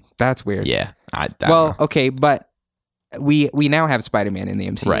Sony. That's weird. Yeah. I don't know. Okay, but we now have Spider-Man in the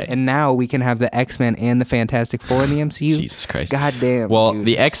MCU, right? And now we can have the X-Men and the Fantastic Four in the MCU. Jesus Christ! God damn. Well, dude.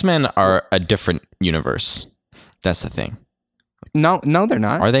 the X-Men are a different universe. That's the thing. No, they're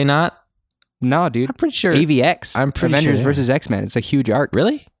not. Are they not? No, dude. I'm pretty sure. AVX. I'm pretty Avengers sure versus X-Men. It's a huge arc.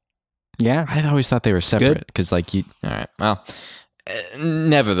 Really? Yeah. I always thought they were separate because, All right. Well,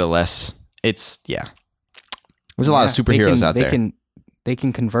 nevertheless, it's There's a lot of superheroes out there. They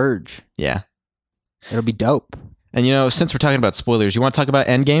can converge. Yeah. It'll be dope. And since we're talking about spoilers, you want to talk about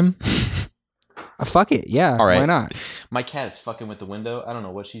Endgame? Fuck it. Yeah. All right. Why not? My cat is fucking with the window. I don't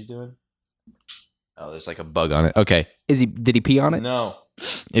know what she's doing. Oh, there's like a bug on it. Okay. Did he pee on it? No.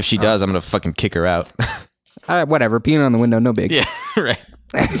 If she does, I'm going to fucking kick her out. Whatever. Peeing on the window, no big. Yeah, right.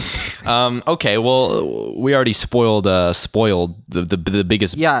 Okay, well, we already spoiled the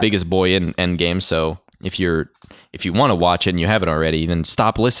biggest boy in Endgame, so if you want to watch it and you haven't already, then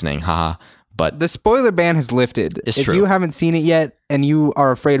stop listening. Haha. But the spoiler ban has lifted. It's if true. you haven't seen it yet and you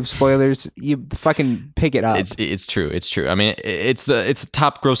are afraid of spoilers, you fucking pick it up. It's true. It's true. I mean, it's the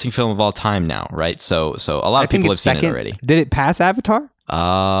top grossing film of all time now, right? So a lot of people have seen it already. Did it pass Avatar?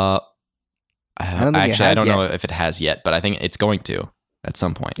 I don't yet. know if it has yet, but I think it's going to at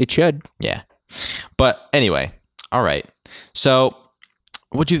some point. It should. Yeah. But anyway, all right. So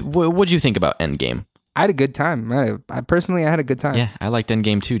what'd you think about Endgame? I had a good time. I personally had a good time. Yeah, I liked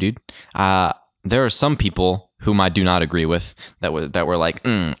Endgame too, dude. There are some people whom I do not agree with that were like,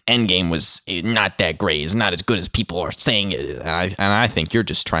 Endgame was not that great. It's not as good as people are saying it. And I think you're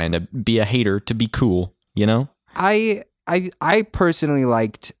just trying to be a hater to be cool, you know? I personally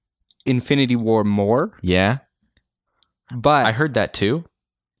liked Infinity War more. Yeah. But I heard that too.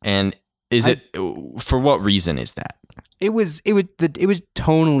 And for what reason is that? It was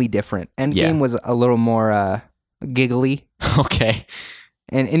tonally different. Endgame was a little more giggly. Okay.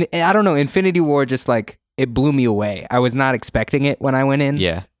 And I don't know, Infinity War just like it blew me away. I was not expecting it when I went in.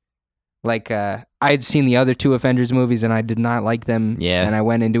 Yeah. Like I had seen the other two Avengers movies and I did not like them. Yeah. And I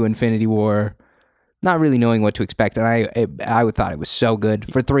went into Infinity War not really knowing what to expect, and I thought it was so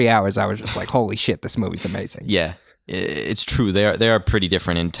good. For 3 hours, I was just like, "Holy shit, this movie's amazing!" Yeah, it's true. They are pretty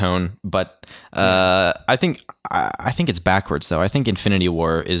different in tone, but I think it's backwards though. I think Infinity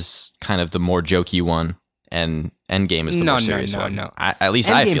War is kind of the more jokey one, and Endgame is the more serious one. No. At least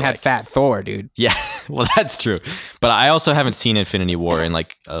Endgame I feel had like. Fat Thor, dude. Yeah, well, that's true. But I also haven't seen Infinity War in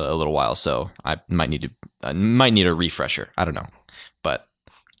like a little while, so I might need a refresher. I don't know, but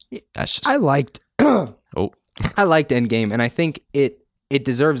that's just I liked oh I liked Endgame, and I think it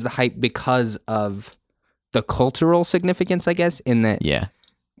deserves the hype because of the cultural significance, I guess, in that yeah.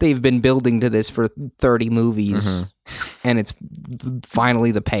 they've been building to this for 30 movies, and it's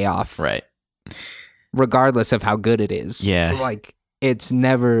finally the payoff, Right. regardless of how good it is. Yeah. Like, it's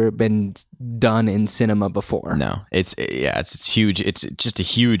never been done in cinema before. No, it's huge. It's just a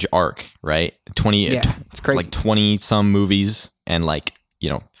huge arc, right? 20, it's crazy. Like 20 some movies and like,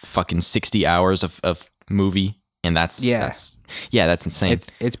 fucking 60 hours of movie. And that's insane.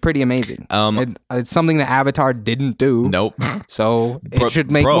 It's pretty amazing. It's something that Avatar didn't do. Nope. So it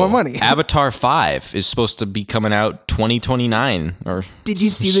should make more money. Avatar 5 is supposed to be coming out 2029 or Did you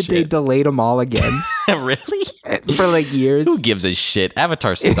see that they delayed them all again? Really? For like years. Who gives a shit?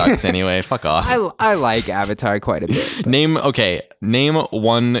 Avatar sucks anyway. Fuck off. I like Avatar quite a bit. But. Name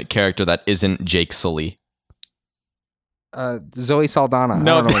one character that isn't Jake Sully. Zoe Saldana.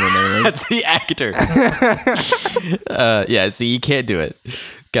 No, I don't know what her name is. That's the actor. Yeah, see, you can't do it.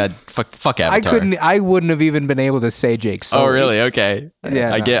 God, fuck Avatar. I wouldn't have even been able to say Jake Sully. Oh, really? Okay.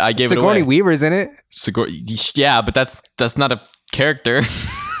 Yeah, I gave Sigourney it away. Weaver's in it. Yeah, but that's not a character.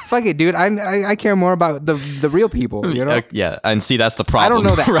 Fuck it, dude. I care more about the real people. You know? Yeah, and see, that's the problem. I don't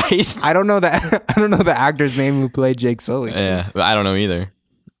know that. Right? I don't know the actor's name who played Jake Sully. Yeah, but I don't know either.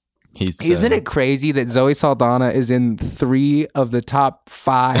 Isn't it crazy that Zoe Saldana is in 3 of the top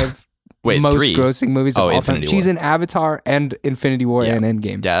 5 most 3? grossing movies of all time? Infinity She's War. in Avatar and Infinity War and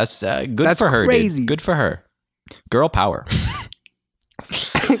Endgame. Yeah, that's good That's for her. crazy. Dude. Good for her. Girl power.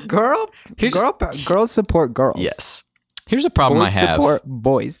 Girls support girls. Yes. Here's a problem Boys I have. support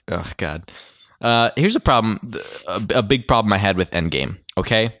boys. Oh God. Here's a problem. A big problem I had with Endgame.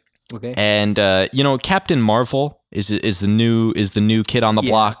 Okay. And Captain Marvel is the new kid on the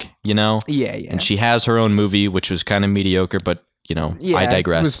block. Yeah. And she has her own movie, which was kind of mediocre, but I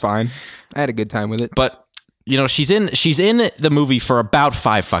digress. It was fine. I had a good time with it. But she's in the movie for about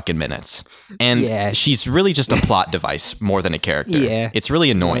 5 fucking minutes, and she's really just a plot device more than a character. Yeah, it's really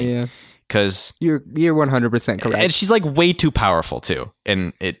annoying. Because you're 100% correct, and she's like way too powerful too,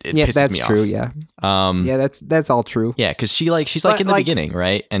 and it pisses me off. That's true. Yeah, that's all true. Yeah, because she's in the beginning,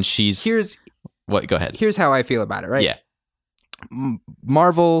 right? And she's what? Go ahead. Here's how I feel about it, right? Yeah,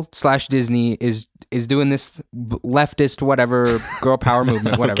 Marvel/Disney is doing this leftist whatever girl power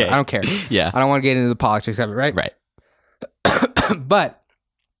movement, whatever. Okay. I don't care. Yeah, I don't want to get into the politics of it, right? Right. But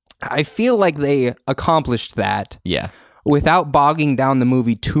I feel like they accomplished that. Yeah. Without bogging down the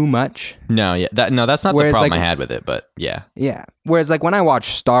movie too much. No, that's not the problem I had with it, but yeah. Yeah. Whereas like when I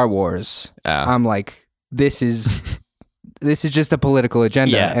watch Star Wars, I'm like, this is just a political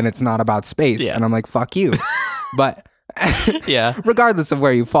agenda and it's not about space. Yeah. And I'm like, fuck you. But regardless of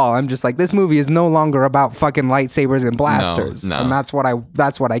where you fall, I'm just like, this movie is no longer about fucking lightsabers and blasters. No. And that's what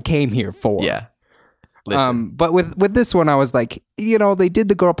I came here for. Yeah. Listen. But with this one, I was like, they did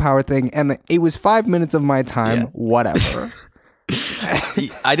the girl power thing, and it was 5 minutes of my time. Yeah. Whatever.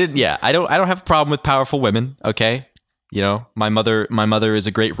 I don't have a problem with powerful women. Okay, my mother is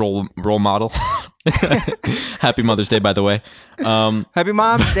a great role model. Happy Mother's Day, by the way. Happy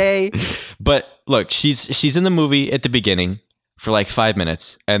Mom's Day. But look, she's in the movie at the beginning for like 5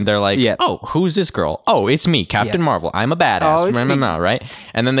 minutes, and they're like, oh, who's this girl? Oh, it's me, Captain Marvel. I'm a badass. Right?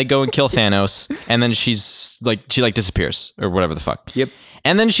 And then they go and kill Thanos, and then she disappears or whatever the fuck. Yep.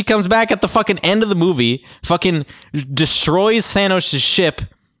 And then she comes back at the fucking end of the movie, fucking destroys Thanos' ship,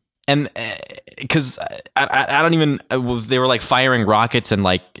 and because I don't even, they were like firing rockets and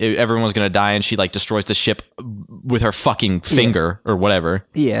like everyone was gonna die, and she like destroys the ship with her fucking finger or whatever.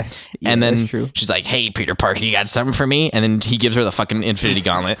 Yeah. And then she's like, hey, Peter Parker, you got something for me? And then he gives her the fucking Infinity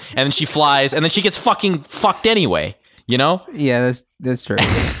Gauntlet, and then she flies, and then she gets fucking fucked anyway. Yeah, that's true.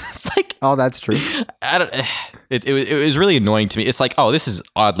 It's like, oh, that's true. It was really annoying to me. It's like, oh, this is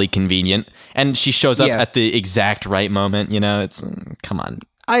oddly convenient, and she shows up at the exact right moment. It's come on.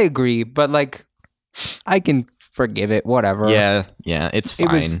 I agree, but like, I can forgive it. Whatever. Yeah, it's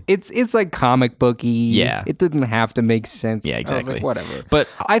fine. It's like comic booky. Yeah, it didn't have to make sense. Yeah, exactly. I was like, whatever. But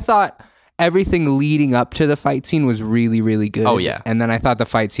I thought everything leading up to the fight scene was really, really good. Oh yeah, and then I thought the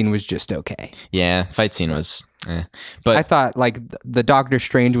fight scene was just okay. Yeah, fight scene was. But I thought like the Doctor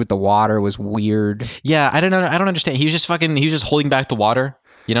Strange with the water was weird. Yeah, I don't know. I don't understand. He was just holding back the water.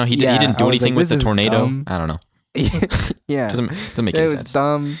 He didn't do anything with the tornado. Dumb. I don't know. Yeah, doesn't make it any was sense.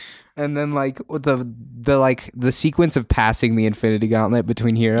 dumb. And then like with the sequence of passing the Infinity Gauntlet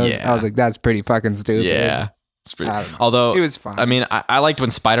between heroes, I was like, that's pretty fucking stupid. Yeah. It's pretty. I don't know. Although It was fine. I mean, I liked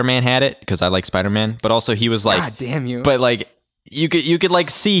when Spider-Man had it because I like Spider-Man, but also he was like, God damn you. but like you could like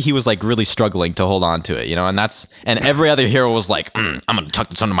see he was like really struggling to hold on to it, and every other hero was like, I'm gonna tuck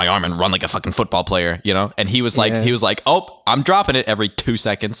this under my arm and run like a fucking football player, and he was like, oh, I'm dropping it every 2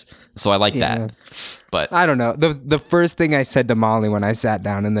 seconds, so I like that. But I don't know. The first thing I said to Molly when I sat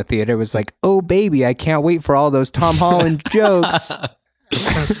down in the theater was like, oh baby, I can't wait for all those Tom Holland jokes.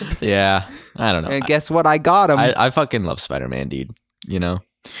 yeah, I don't know. And guess what? I got him. I fucking love Spider-Man, dude.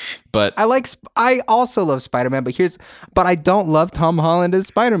 But I also love Spider-Man, but I don't love Tom Holland as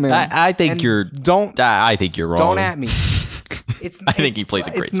Spider-Man. I think And you're I think you're wrong. Don't at me. I think he plays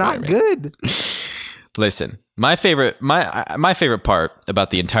a great It's not Spider-Man. good. Listen, my favorite part about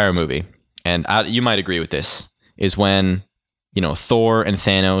the entire movie, and you might agree with this, is when Thor and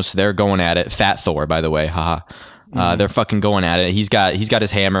Thanos, they're going at it. Fat Thor, by the way, haha. They're fucking going at it. He's got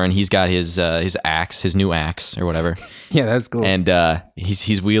his hammer and he's got his axe, his new axe or whatever. Yeah, that's cool. And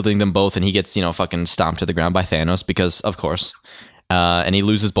he's wielding them both, and he gets fucking stomped to the ground by Thanos because of course. And he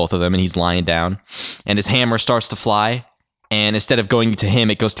loses both of them, and he's lying down, and his hammer starts to fly, and instead of going to him,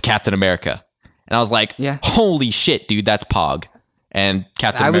 it goes to Captain America. And I was like, holy shit, dude, that's Pog. And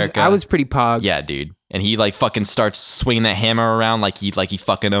Captain America, I was pretty pog. yeah, dude. And he like fucking starts swinging that hammer around like he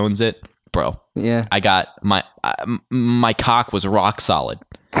fucking owns it. Bro, Yeah. I got my cock was rock solid.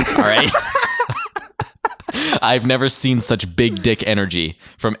 All right. I've never seen such big dick energy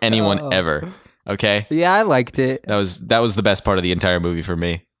from anyone ever. Okay. Yeah, I liked it. That was the best part of the entire movie for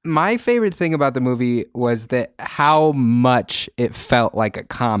me. My favorite thing about the movie was that how much it felt like a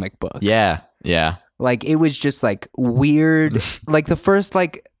comic book. Yeah. Yeah. Like it was just like weird. Like the first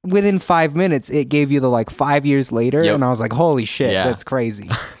within 5 minutes, it gave you the 5 years later, Yep. and I was like, holy shit, Yeah. that's crazy.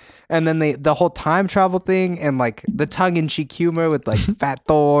 And then the whole time travel thing and the tongue in cheek humor with Fat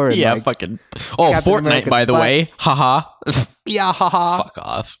Thor. And, Yeah. Fucking. Oh, Captain Fortnite, America's by the butt. way. Haha. Yeah, haha. Fuck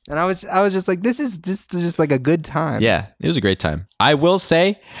off. And I was just like, this is just like a good time. Yeah, it was a great time. I will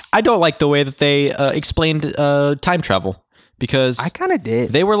say, I don't like the way that they explained time travel because I kind of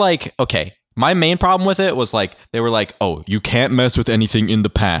did. they were like, okay, my main problem with it was they were like, oh, you can't mess with anything in the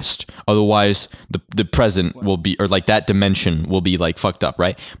past, otherwise the present will be, or that dimension will be fucked up,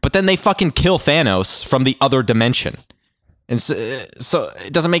 right? But then they fucking kill Thanos from the other dimension, and so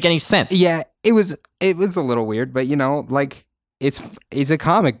it doesn't make any sense. Yeah, it was a little weird, but it's a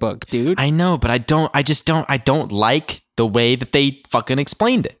comic book, dude. I know, but I don't like the way that they fucking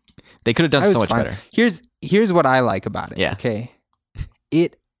explained it. They could have done I was so much fine. better. Here's what I like about it. Yeah. Okay.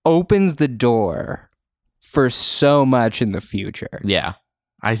 It opens the door for so much in the future. Yeah.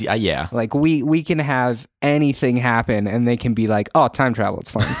 Yeah. Like we can have anything happen and they can be like, oh, time travel, it's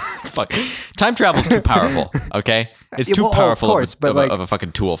fine. Fuck. Time travel's too powerful, okay? It's Yeah, too well, of powerful course, but of a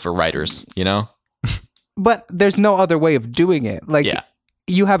fucking tool for writers, But there's no other way of doing it. Yeah.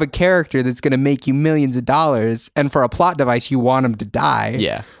 You have a character that's going to make you millions of dollars, and for a plot device, you want them to die.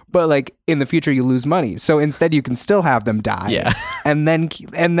 Yeah. But in the future, you lose money. So instead, you can still have them die. Yeah. and then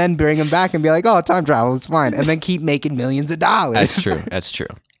bring them back and be like, oh, time travel, it's fine. And then keep making millions of dollars. That's true. That's true.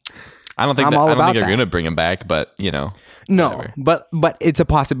 I don't think I'm all they're about going that. to bring him back, but No, whatever. but it's a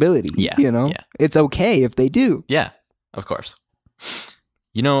possibility. Yeah, yeah. It's okay if they do. Yeah, of course.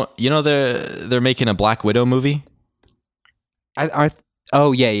 They're making a Black Widow movie.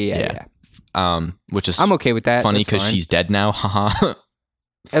 Oh yeah. Which is I'm okay with that. funny That's because fine. she's dead now. Haha.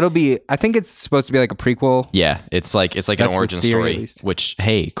 It'll be. I think it's supposed to be like a prequel. Yeah, it's like an That's the origin theory, at story. least. Which,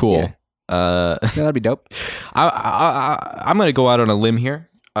 hey, cool. Yeah. Yeah, that'd be dope. I'm gonna go out on a limb here.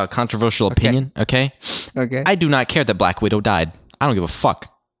 A controversial opinion. Okay. Okay. I do not care that Black Widow died. I don't give a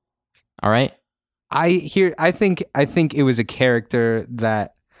fuck. All right. I think it was a character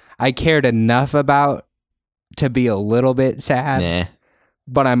that I cared enough about to be a little bit sad. Nah.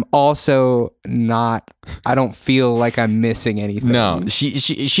 But I'm also not. I don't feel like I'm missing anything. No,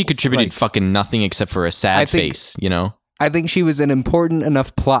 she contributed fucking nothing except for a sad face. I think she was an important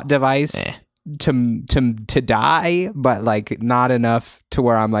enough plot device Eh. to die, but not enough to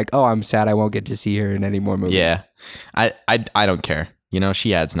where I'm like, oh, I'm sad I won't get to see her in any more movies. Yeah, I don't care.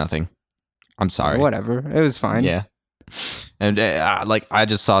 She adds nothing. I'm sorry. Whatever. It was fine. Yeah. And I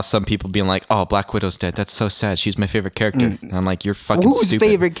just saw some people being like, "Oh, Black Widow's dead. That's so sad. She's my favorite character." And I'm like, "You're fucking Whose stupid."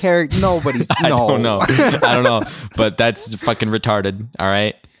 favorite character? Nobody's. I don't know. I don't know. But that's fucking retarded. All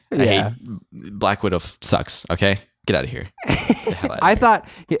right. I Yeah. hate Black Widow. Sucks. Okay, get out of here. Get the hell out of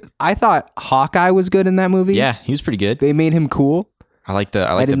here. I thought Hawkeye was good in that movie. Yeah, he was pretty good. They made him cool. I like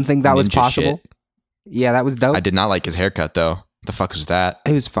the. I didn't think that was ninja possible. shit. Yeah, that was dope. I did not like his haircut though. What the fuck was that?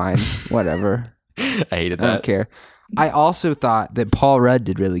 It was fine. Whatever. I hated I that. don't care. I also thought that Paul Rudd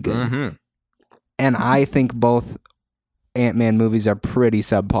did really good. Mm-hmm. And I think both Ant-Man movies are pretty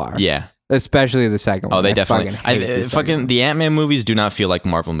subpar. Yeah. Especially the second one. Oh, they I definitely. Fucking hate the second one. The Ant-Man movies do not feel like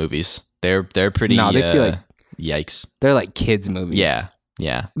Marvel movies. They're pretty. No, they feel like yikes. They're like kids movies. Yeah.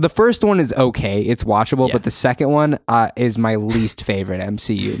 The first one is okay. It's watchable, Yeah. but the second one is my least favorite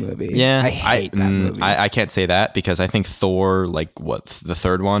MCU movie. Yeah. I hate that movie. I can't say that because I think Thor, like the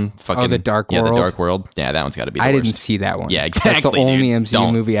third one, fucking The Dark World? Yeah, the Dark World. Yeah, that one's got to be the I worst. didn't see that one. Yeah, exactly. That's the only dude. MCU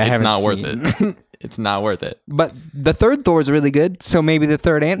Don't. movie I haven't It's not seen. worth it. It's not worth it. But the third Thor is really good, so maybe the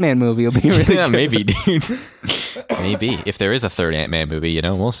third Ant-Man movie will be really Yeah, good. maybe, dude. Maybe if there is a third Ant-Man movie,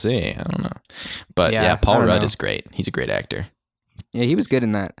 we'll see. I don't know. But Yeah, yeah, I Paul don't Rudd know. is great. He's a great actor. Yeah, he was good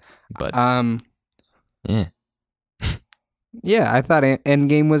in that. But Yeah, yeah, I thought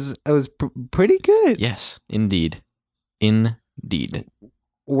Endgame was pretty good. yes, indeed.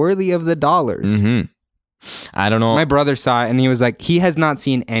 Worthy of the dollars. Mm-hmm. I don't know. My brother saw it and he was like, he has not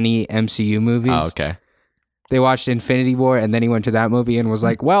seen any MCU movies. Oh, okay. They watched Infinity War and then he went to that movie and was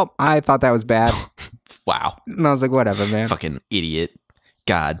like, well, I thought that was bad. Wow. And I was like, whatever, man. Fucking idiot.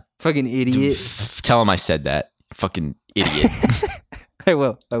 God. Fucking idiot. Tell him I said that. Fucking idiot. I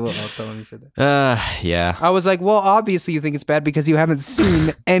will. I'll tell him you said that. Yeah. I was like, well, obviously you think it's bad because you haven't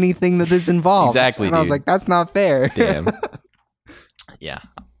seen anything that this involves. Exactly, And I was dude. like, that's not fair. Damn. Yeah.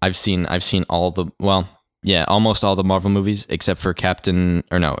 I've seen all the, well, yeah, almost all the Marvel movies except for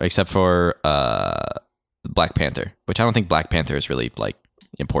Black Panther, which I don't think Black Panther is really like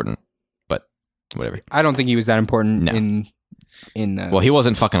important, but whatever. I don't think he was that important No. in Well, he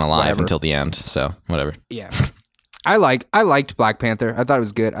wasn't fucking alive whatever. until the end, so whatever. Yeah. I liked Black Panther. I thought it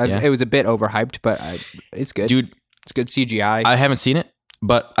was good. Yeah. It was a bit overhyped, but it's good. Dude, It's good CGI. I haven't seen it,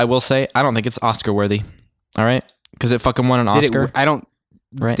 but I will say I don't think it's Oscar worthy. All right? Because it fucking won an Oscar. I don't.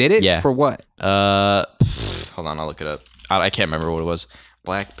 Right? Did it? Yeah. For what? Hold on, I'll look it up. I can't remember what it was.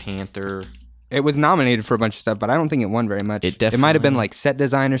 Black Panther. It was nominated for a bunch of stuff, but I don't think it won very much. It might have been definitely- like set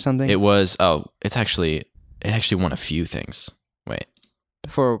design or something. It was. Oh, it actually won a few things. Wait.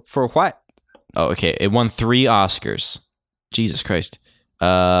 For what? Oh, okay. It won 3 Oscars. Jesus Christ.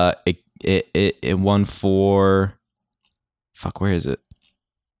 It won for. Fuck, where is it?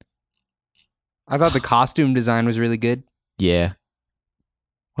 I thought the costume design was really good. Yeah.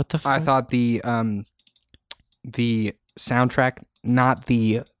 What the fuck? I thought the soundtrack, not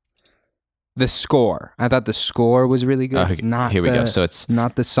the score. I thought the score was really good. Okay, Not here we go. the- So it's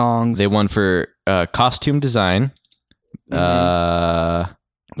not the songs. they won for costume design,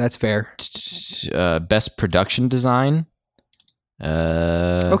 That's fair. best production design.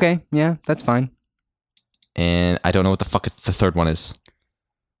 Okay, yeah, that's fine. And I don't know what the fuck the third one is.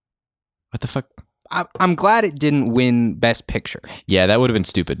 What the fuck? I'm glad it didn't win Best Picture. Yeah, that would have been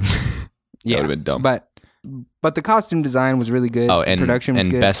stupid. Yeah, would have been dumb. But the costume design was really good. Oh, the and production was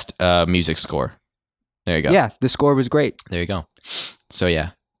and good. best music score. There you go. Yeah, the score was great. There you go. So yeah.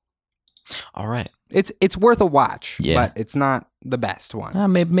 All right. It's worth a watch. Yeah. But it's not the best one.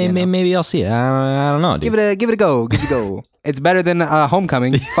 Maybe I'll see it. I don't know. Dude. Give it a go. Give it a go. It's better than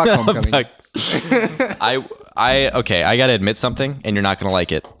Homecoming. Fuck Homecoming. Fuck. Okay. I gotta admit something, and you're not gonna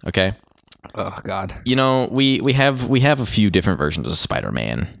like it. Okay. Oh God. We have a few different versions of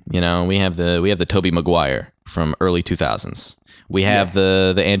Spider-Man. We have the Tobey Maguire from early 2000s. We have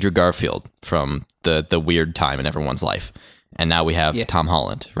the Andrew Garfield from the weird time in everyone's life, and now we have Tom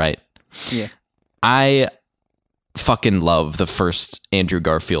Holland. Right. Yeah. I fucking love the first Andrew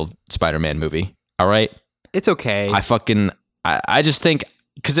Garfield Spider-Man movie. All right. It's okay. I just think,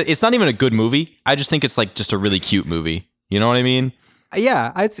 because it's not even a good movie. I just think it's like just a really cute movie. You know what I mean?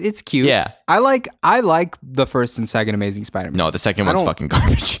 Yeah, it's cute. Yeah. I like the first and second Amazing Spider-Man. No, the second one's fucking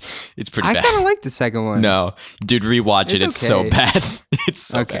garbage. It's pretty I bad. kind of like the second one. No, dude, rewatch it. It's It's so okay. bad. It's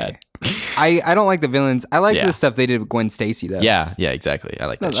so Okay. bad. I don't like the villains. I like Yeah. the stuff they did with Gwen Stacy though. Yeah, exactly. I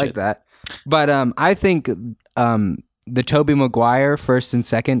like I that like shit. that. But I think the Tobey Maguire first and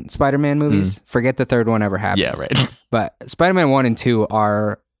second Spider-Man movies. Forget the third one ever happened. Yeah, right. But Spider-Man 1 and 2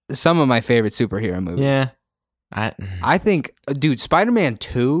 are some of my favorite superhero movies. Yeah. I think, dude, Spider-Man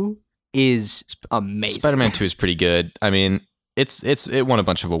 2 is amazing. Spider-Man 2 is pretty good. I mean, it won a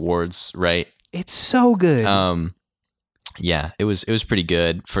bunch of awards, right? It's so good. Yeah, it was pretty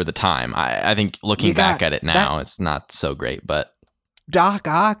good for the time. I think looking You got back at it now, it's not so great, but Doc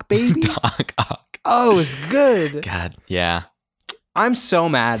Ock, baby. Doc Ock. Oh, it's good. God, yeah. I'm so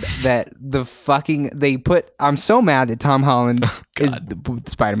mad that I'm so mad that Tom Holland is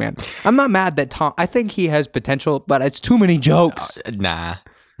Spider-Man. I'm not mad that I think he has potential, but it's too many jokes. Nah.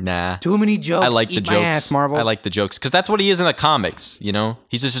 Nah. Too many jokes. I like the Eat my jokes. ass, Marvel. I like the jokes because that's what he is in the comics. You know,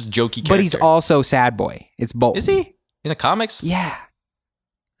 he's just a jokey character. But he's also sad boy. It's both. Is he in the comics? Yeah.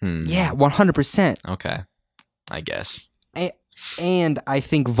 Yeah, 100%. Okay, I guess. And I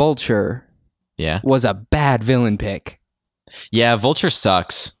think Vulture Yeah. was a bad villain pick. Yeah, Vulture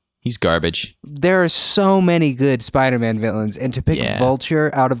sucks. He's garbage. There are so many good Spider-Man villains, and to pick Vulture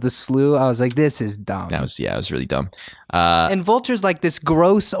out of the slew, I was like, this is dumb. It was really dumb. And Vulture's like this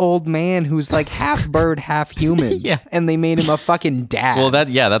gross old man who's like half bird, half human. Yeah. And they made him a fucking dad. Well,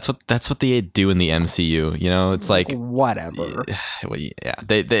 that's what they do in the MCU. You know, it's like whatever. Well, yeah,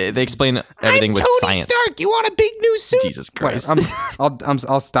 they explain everything with Tony science. Stark, you want a big new suit? Jesus Christ.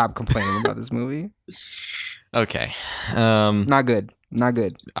 I'll stop complaining about this movie. Okay. Not good. Not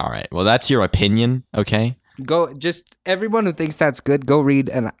good. All right. Well, that's your opinion. Okay. Go. Just everyone who thinks that's good, go read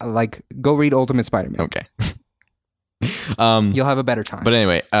Ultimate Spider-Man. Okay. You'll have a better time. But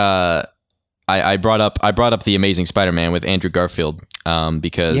anyway, I brought up the Amazing Spider-Man with Andrew Garfield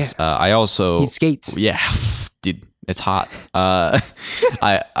because I also he skates. Yeah, dude, it's hot. I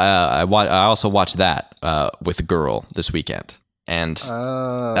also watched that with a girl this weekend, and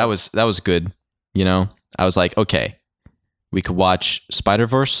that was good. You know, I was like, okay, we could watch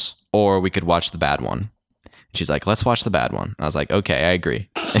Spider-Verse or we could watch the bad one. She's like, let's watch the bad one. I was like, okay, I agree.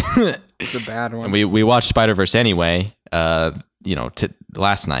 The bad one. And we watched Spider-Verse anyway,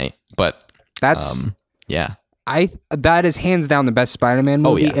 last night. But that's yeah. That is hands down the best Spider-Man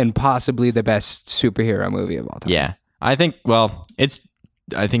movie and possibly the best superhero movie of all time. Yeah. I think it's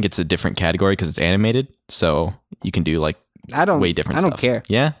a different category because it's animated, so you can do like way different stuff. I don't care.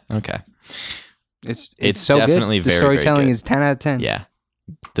 Yeah? Okay. It's so definitely good. Very, the storytelling very good. is 10 out of 10. Yeah.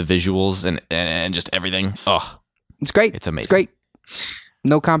 The visuals and just everything. Oh, it's great. It's amazing. It's great.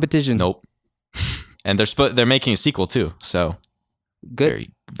 No competition. Nope. And they're making a sequel too. So good. Very,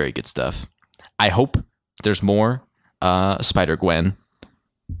 very good stuff. I hope there's more Spider-Gwen.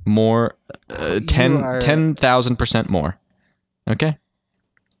 More 10,000% more. Okay?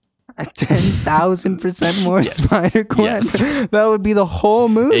 10,000% more Spider-Gwen. Yes. That would be the whole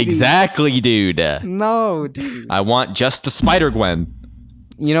movie. Exactly, dude. No, dude. I want just the Spider-Gwen.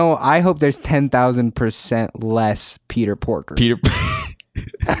 You know, I hope there's 10,000% less Peter Porker.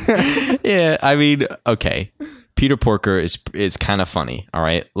 Yeah, I mean, okay. Peter Porker is kind of funny, all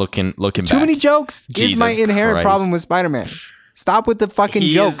right? Looking back. Too many jokes. Jesus Here's my inherent Christ. problem with Spider-Man. Stop with the fucking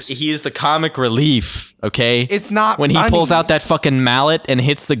jokes. He is the comic relief, okay? It's not when he funny. pulls out that fucking mallet and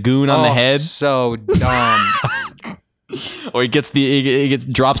hits the goon on the head. So dumb. Or he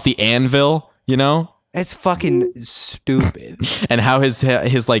drops the anvil, you know? It's fucking stupid. And how his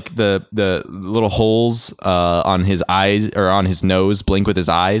like the little holes on his eyes or on his nose blink with his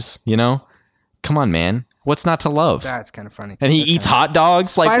eyes, you know? Come on, man. What's not to love? That's kind of funny. And he eats hot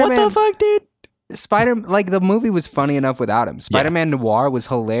dogs? Like, what the fuck, dude? The movie was funny enough without him. Spider-Man Noir was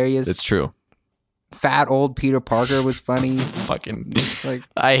hilarious. It's true. Fat old Peter Parker was funny.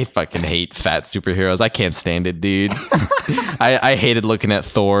 I fucking hate fat superheroes. I can't stand it, dude. I hated looking at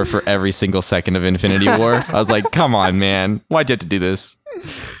Thor for every single second of Infinity War. I was like, come on, man. Why'd you have to do this?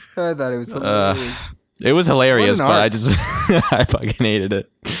 I thought it was hilarious. It was hilarious, but I just I fucking hated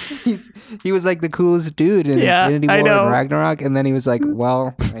it. He was like the coolest dude in Infinity War and Ragnarok, and then he was like,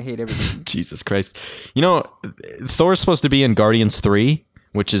 well, I hate everything. Jesus Christ. You know, Thor's supposed to be in Guardians 3,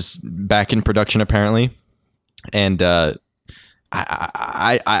 which is back in production apparently. And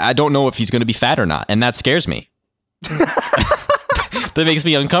I don't know if he's going to be fat or not, and that scares me. That makes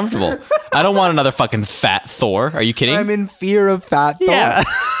me uncomfortable. I don't want another fucking fat Thor. Are you kidding? I'm in fear of fat Thor. Yeah.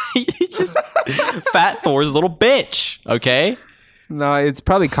 He's just fat Thor's a little bitch, okay? No, it's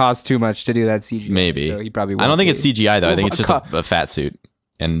probably cost too much to do that CGI. Maybe. So he probably I don't think it's CGI though. I think it's just a fat suit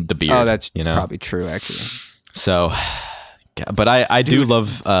and the beard. Oh, that's probably probably true actually. So, but I do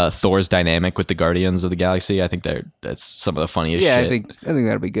love Thor's dynamic with the Guardians of the Galaxy. I think that's some of the funniest shit. Yeah, I think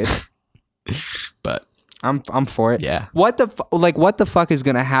that'll be good. But I'm for it. Yeah. What the fuck is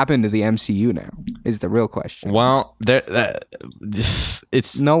gonna happen to the MCU now? Is the real question. Well,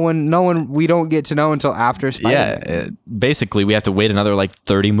 it's no one. We don't get to know until after Spider-Man. Yeah. Basically, we have to wait another like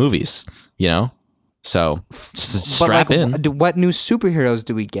 30 movies. You know, so strap in. What new superheroes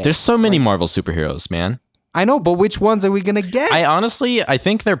do we get? There's so many Marvel superheroes, man. I know, but which ones are we gonna get? I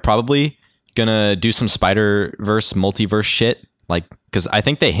think they're probably gonna do some Spider-Verse multiverse shit. Like, because I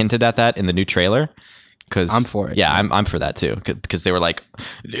think they hinted at that in the new trailer. I'm for it. Yeah, I'm for that too. Because they were like,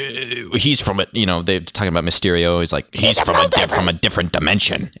 he's from it. You know, they're talking about Mysterio. He's like, he's from a different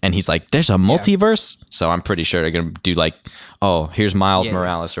dimension, and he's like, there's a multiverse. So I'm pretty sure they're gonna do like, oh, here's Miles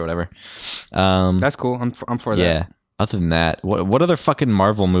Morales or whatever. That's cool. I'm for that. Other than that, what other fucking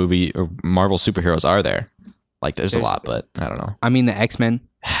Marvel movie or Marvel superheroes are there? Like, there's a lot, but I don't know. I mean, the X-Men.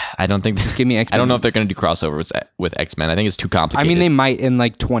 I don't think. Just give me X-Men. I don't know if they're going to do crossovers with X-Men. I think it's too complicated. I mean, they might in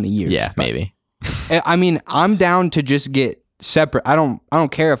like 20 years. Yeah, maybe. I mean, I'm down to just get separate. I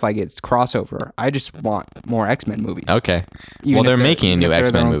don't care if I get crossover. I just want more X-Men movies. Okay. Even Well, if they're making a new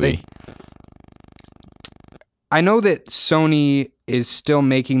X-Men movie. thing. I know that Sony is still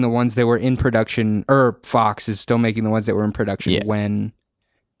making the ones that were in production, or Fox is still making the ones that were in production when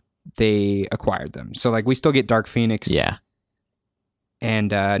they acquired them. So like we still get Dark Phoenix. Yeah.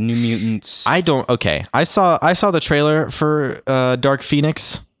 And New Mutants. I saw the trailer for Dark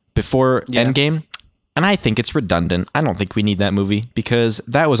Phoenix before Endgame, and I think it's redundant. I don't think we need that movie because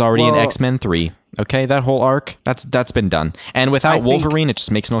that was already in X-Men 3. Okay, that whole arc, that's been done. And without Wolverine, it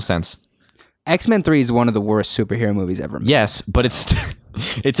just makes no sense. X-Men 3 is one of the worst superhero movies ever made. Yes, but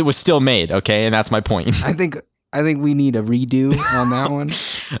it was still made, okay? And that's my point. I think we need a redo on that one.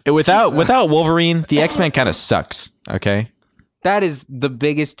 Without Wolverine, the X-Men kind of sucks, okay? That is the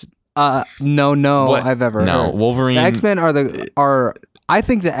biggest no I've ever heard. Wolverine. The X-Men are I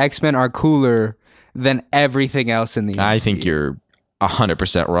think the X-Men are cooler than everything else in the MCU. I think you're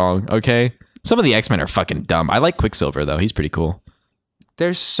 100% wrong, okay? Some of the X-Men are fucking dumb. I like Quicksilver though. He's pretty cool.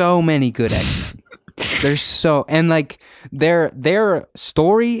 There's so many good X-Men. And like their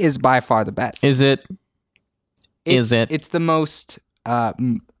story is by far the best. Is it? It's the most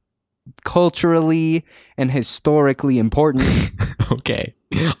culturally and historically important. Okay.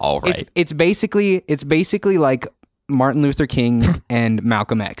 All right. It's basically like Martin Luther King and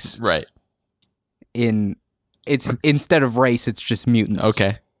Malcolm X. Right. It's instead of race, it's just mutants.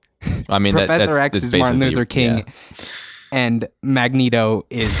 Okay. I mean, Professor X is Martin Luther King. Yeah. And Magneto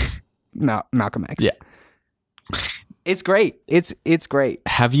is Malcolm X. Yeah. It's great. It's great.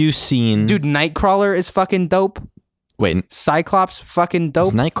 Have you seen... Dude, Nightcrawler is fucking dope. Wait. Cyclops fucking dope.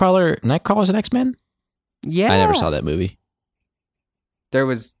 Is Nightcrawler's an X-Men? Yeah. I never saw that movie. I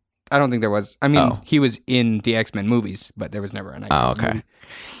don't think there was. I mean, he was in the X-Men movies, but there was never a Nightcrawler movie.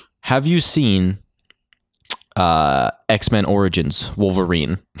 Have you seen X-Men Origins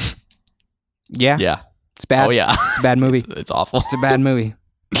Wolverine? Yeah. Yeah. It's bad. Oh, yeah. It's a bad movie. It's awful. It's a bad movie.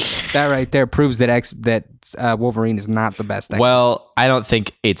 That right there proves that Wolverine is not the best X-Men. Well, I don't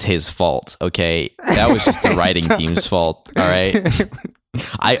think it's his fault, okay? That was just the writing team's fault, all right?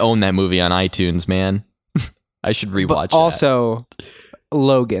 I own that movie on iTunes, man. I should rewatch that. Also,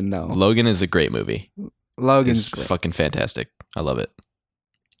 Logan, though. Logan is a great movie. Logan's great. Fucking fantastic. I love it.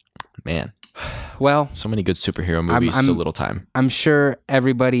 Man. Well, so many good superhero movies, so little time. I'm sure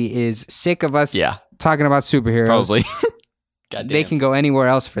everybody is sick of us talking about superheroes. Probably. They can go anywhere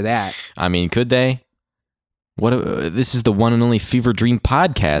else for that. I mean, could they? This is the one and only Fever Dream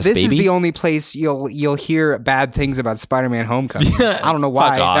podcast, This baby. is the only place you'll hear bad things about Spider-Man Homecoming. I don't know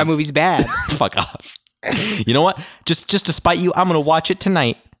why. That movie's bad. Fuck off. You know what? Just to spite you, I'm gonna watch it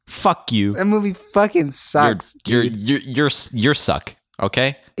tonight. Fuck you. That movie fucking sucks. You're suck.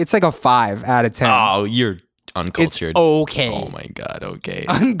 Okay. It's like a 5 out of 10. Oh, you're uncultured. It's okay. Oh my god. Okay.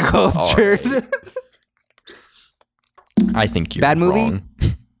 Uncultured. Right. I think you're bad movie. Wrong.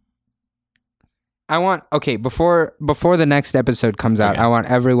 I want before the next episode comes out. I want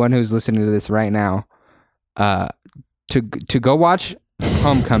everyone who's listening to this right now, to go watch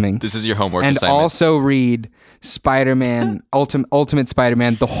Homecoming. This is your homework and assignment. Also read Spider-Man, Ultimate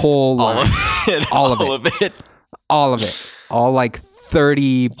Spider-Man, the whole line. All of it. All like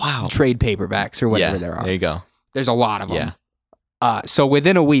 30 trade paperbacks or whatever there are. There you go. There's a lot of them. Yeah. So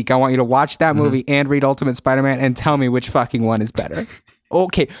within a week, I want you to watch that movie and read Ultimate Spider-Man and tell me which fucking one is better.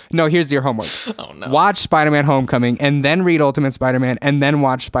 Okay. No, here's your homework. Oh, no. Watch Spider-Man Homecoming and then read Ultimate Spider-Man and then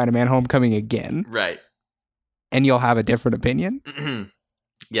watch Spider-Man Homecoming again. Right. And you'll have a different opinion.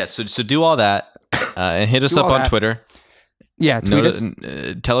 Yeah, so do all that and hit us up on Twitter. Yeah, tweet us.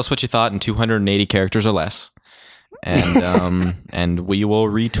 Tell us what you thought in 280 characters or less. And and we will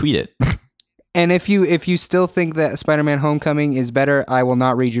retweet it. And if you still think that Spider-Man Homecoming is better, I will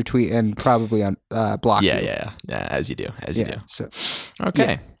not read your tweet and probably block you. Yeah, as you do. So,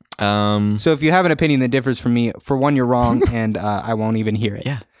 okay. Yeah. So if you have an opinion that differs from me, for one, you're wrong, and I won't even hear it.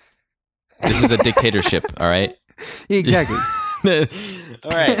 Yeah. This is a dictatorship, all right? Exactly.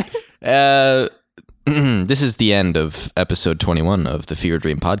 All right. This is the end of episode 21 of the Fear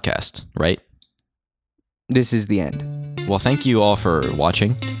Dream podcast, right? This is the end. Well, thank you all for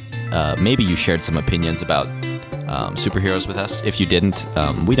watching. Maybe you shared some opinions about superheroes with us. If you didn't,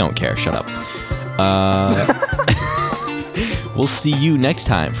 we don't care. Shut up. We'll see you next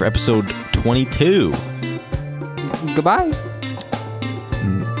time for episode 22. Goodbye.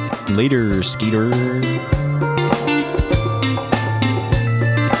 Later, Skeeter.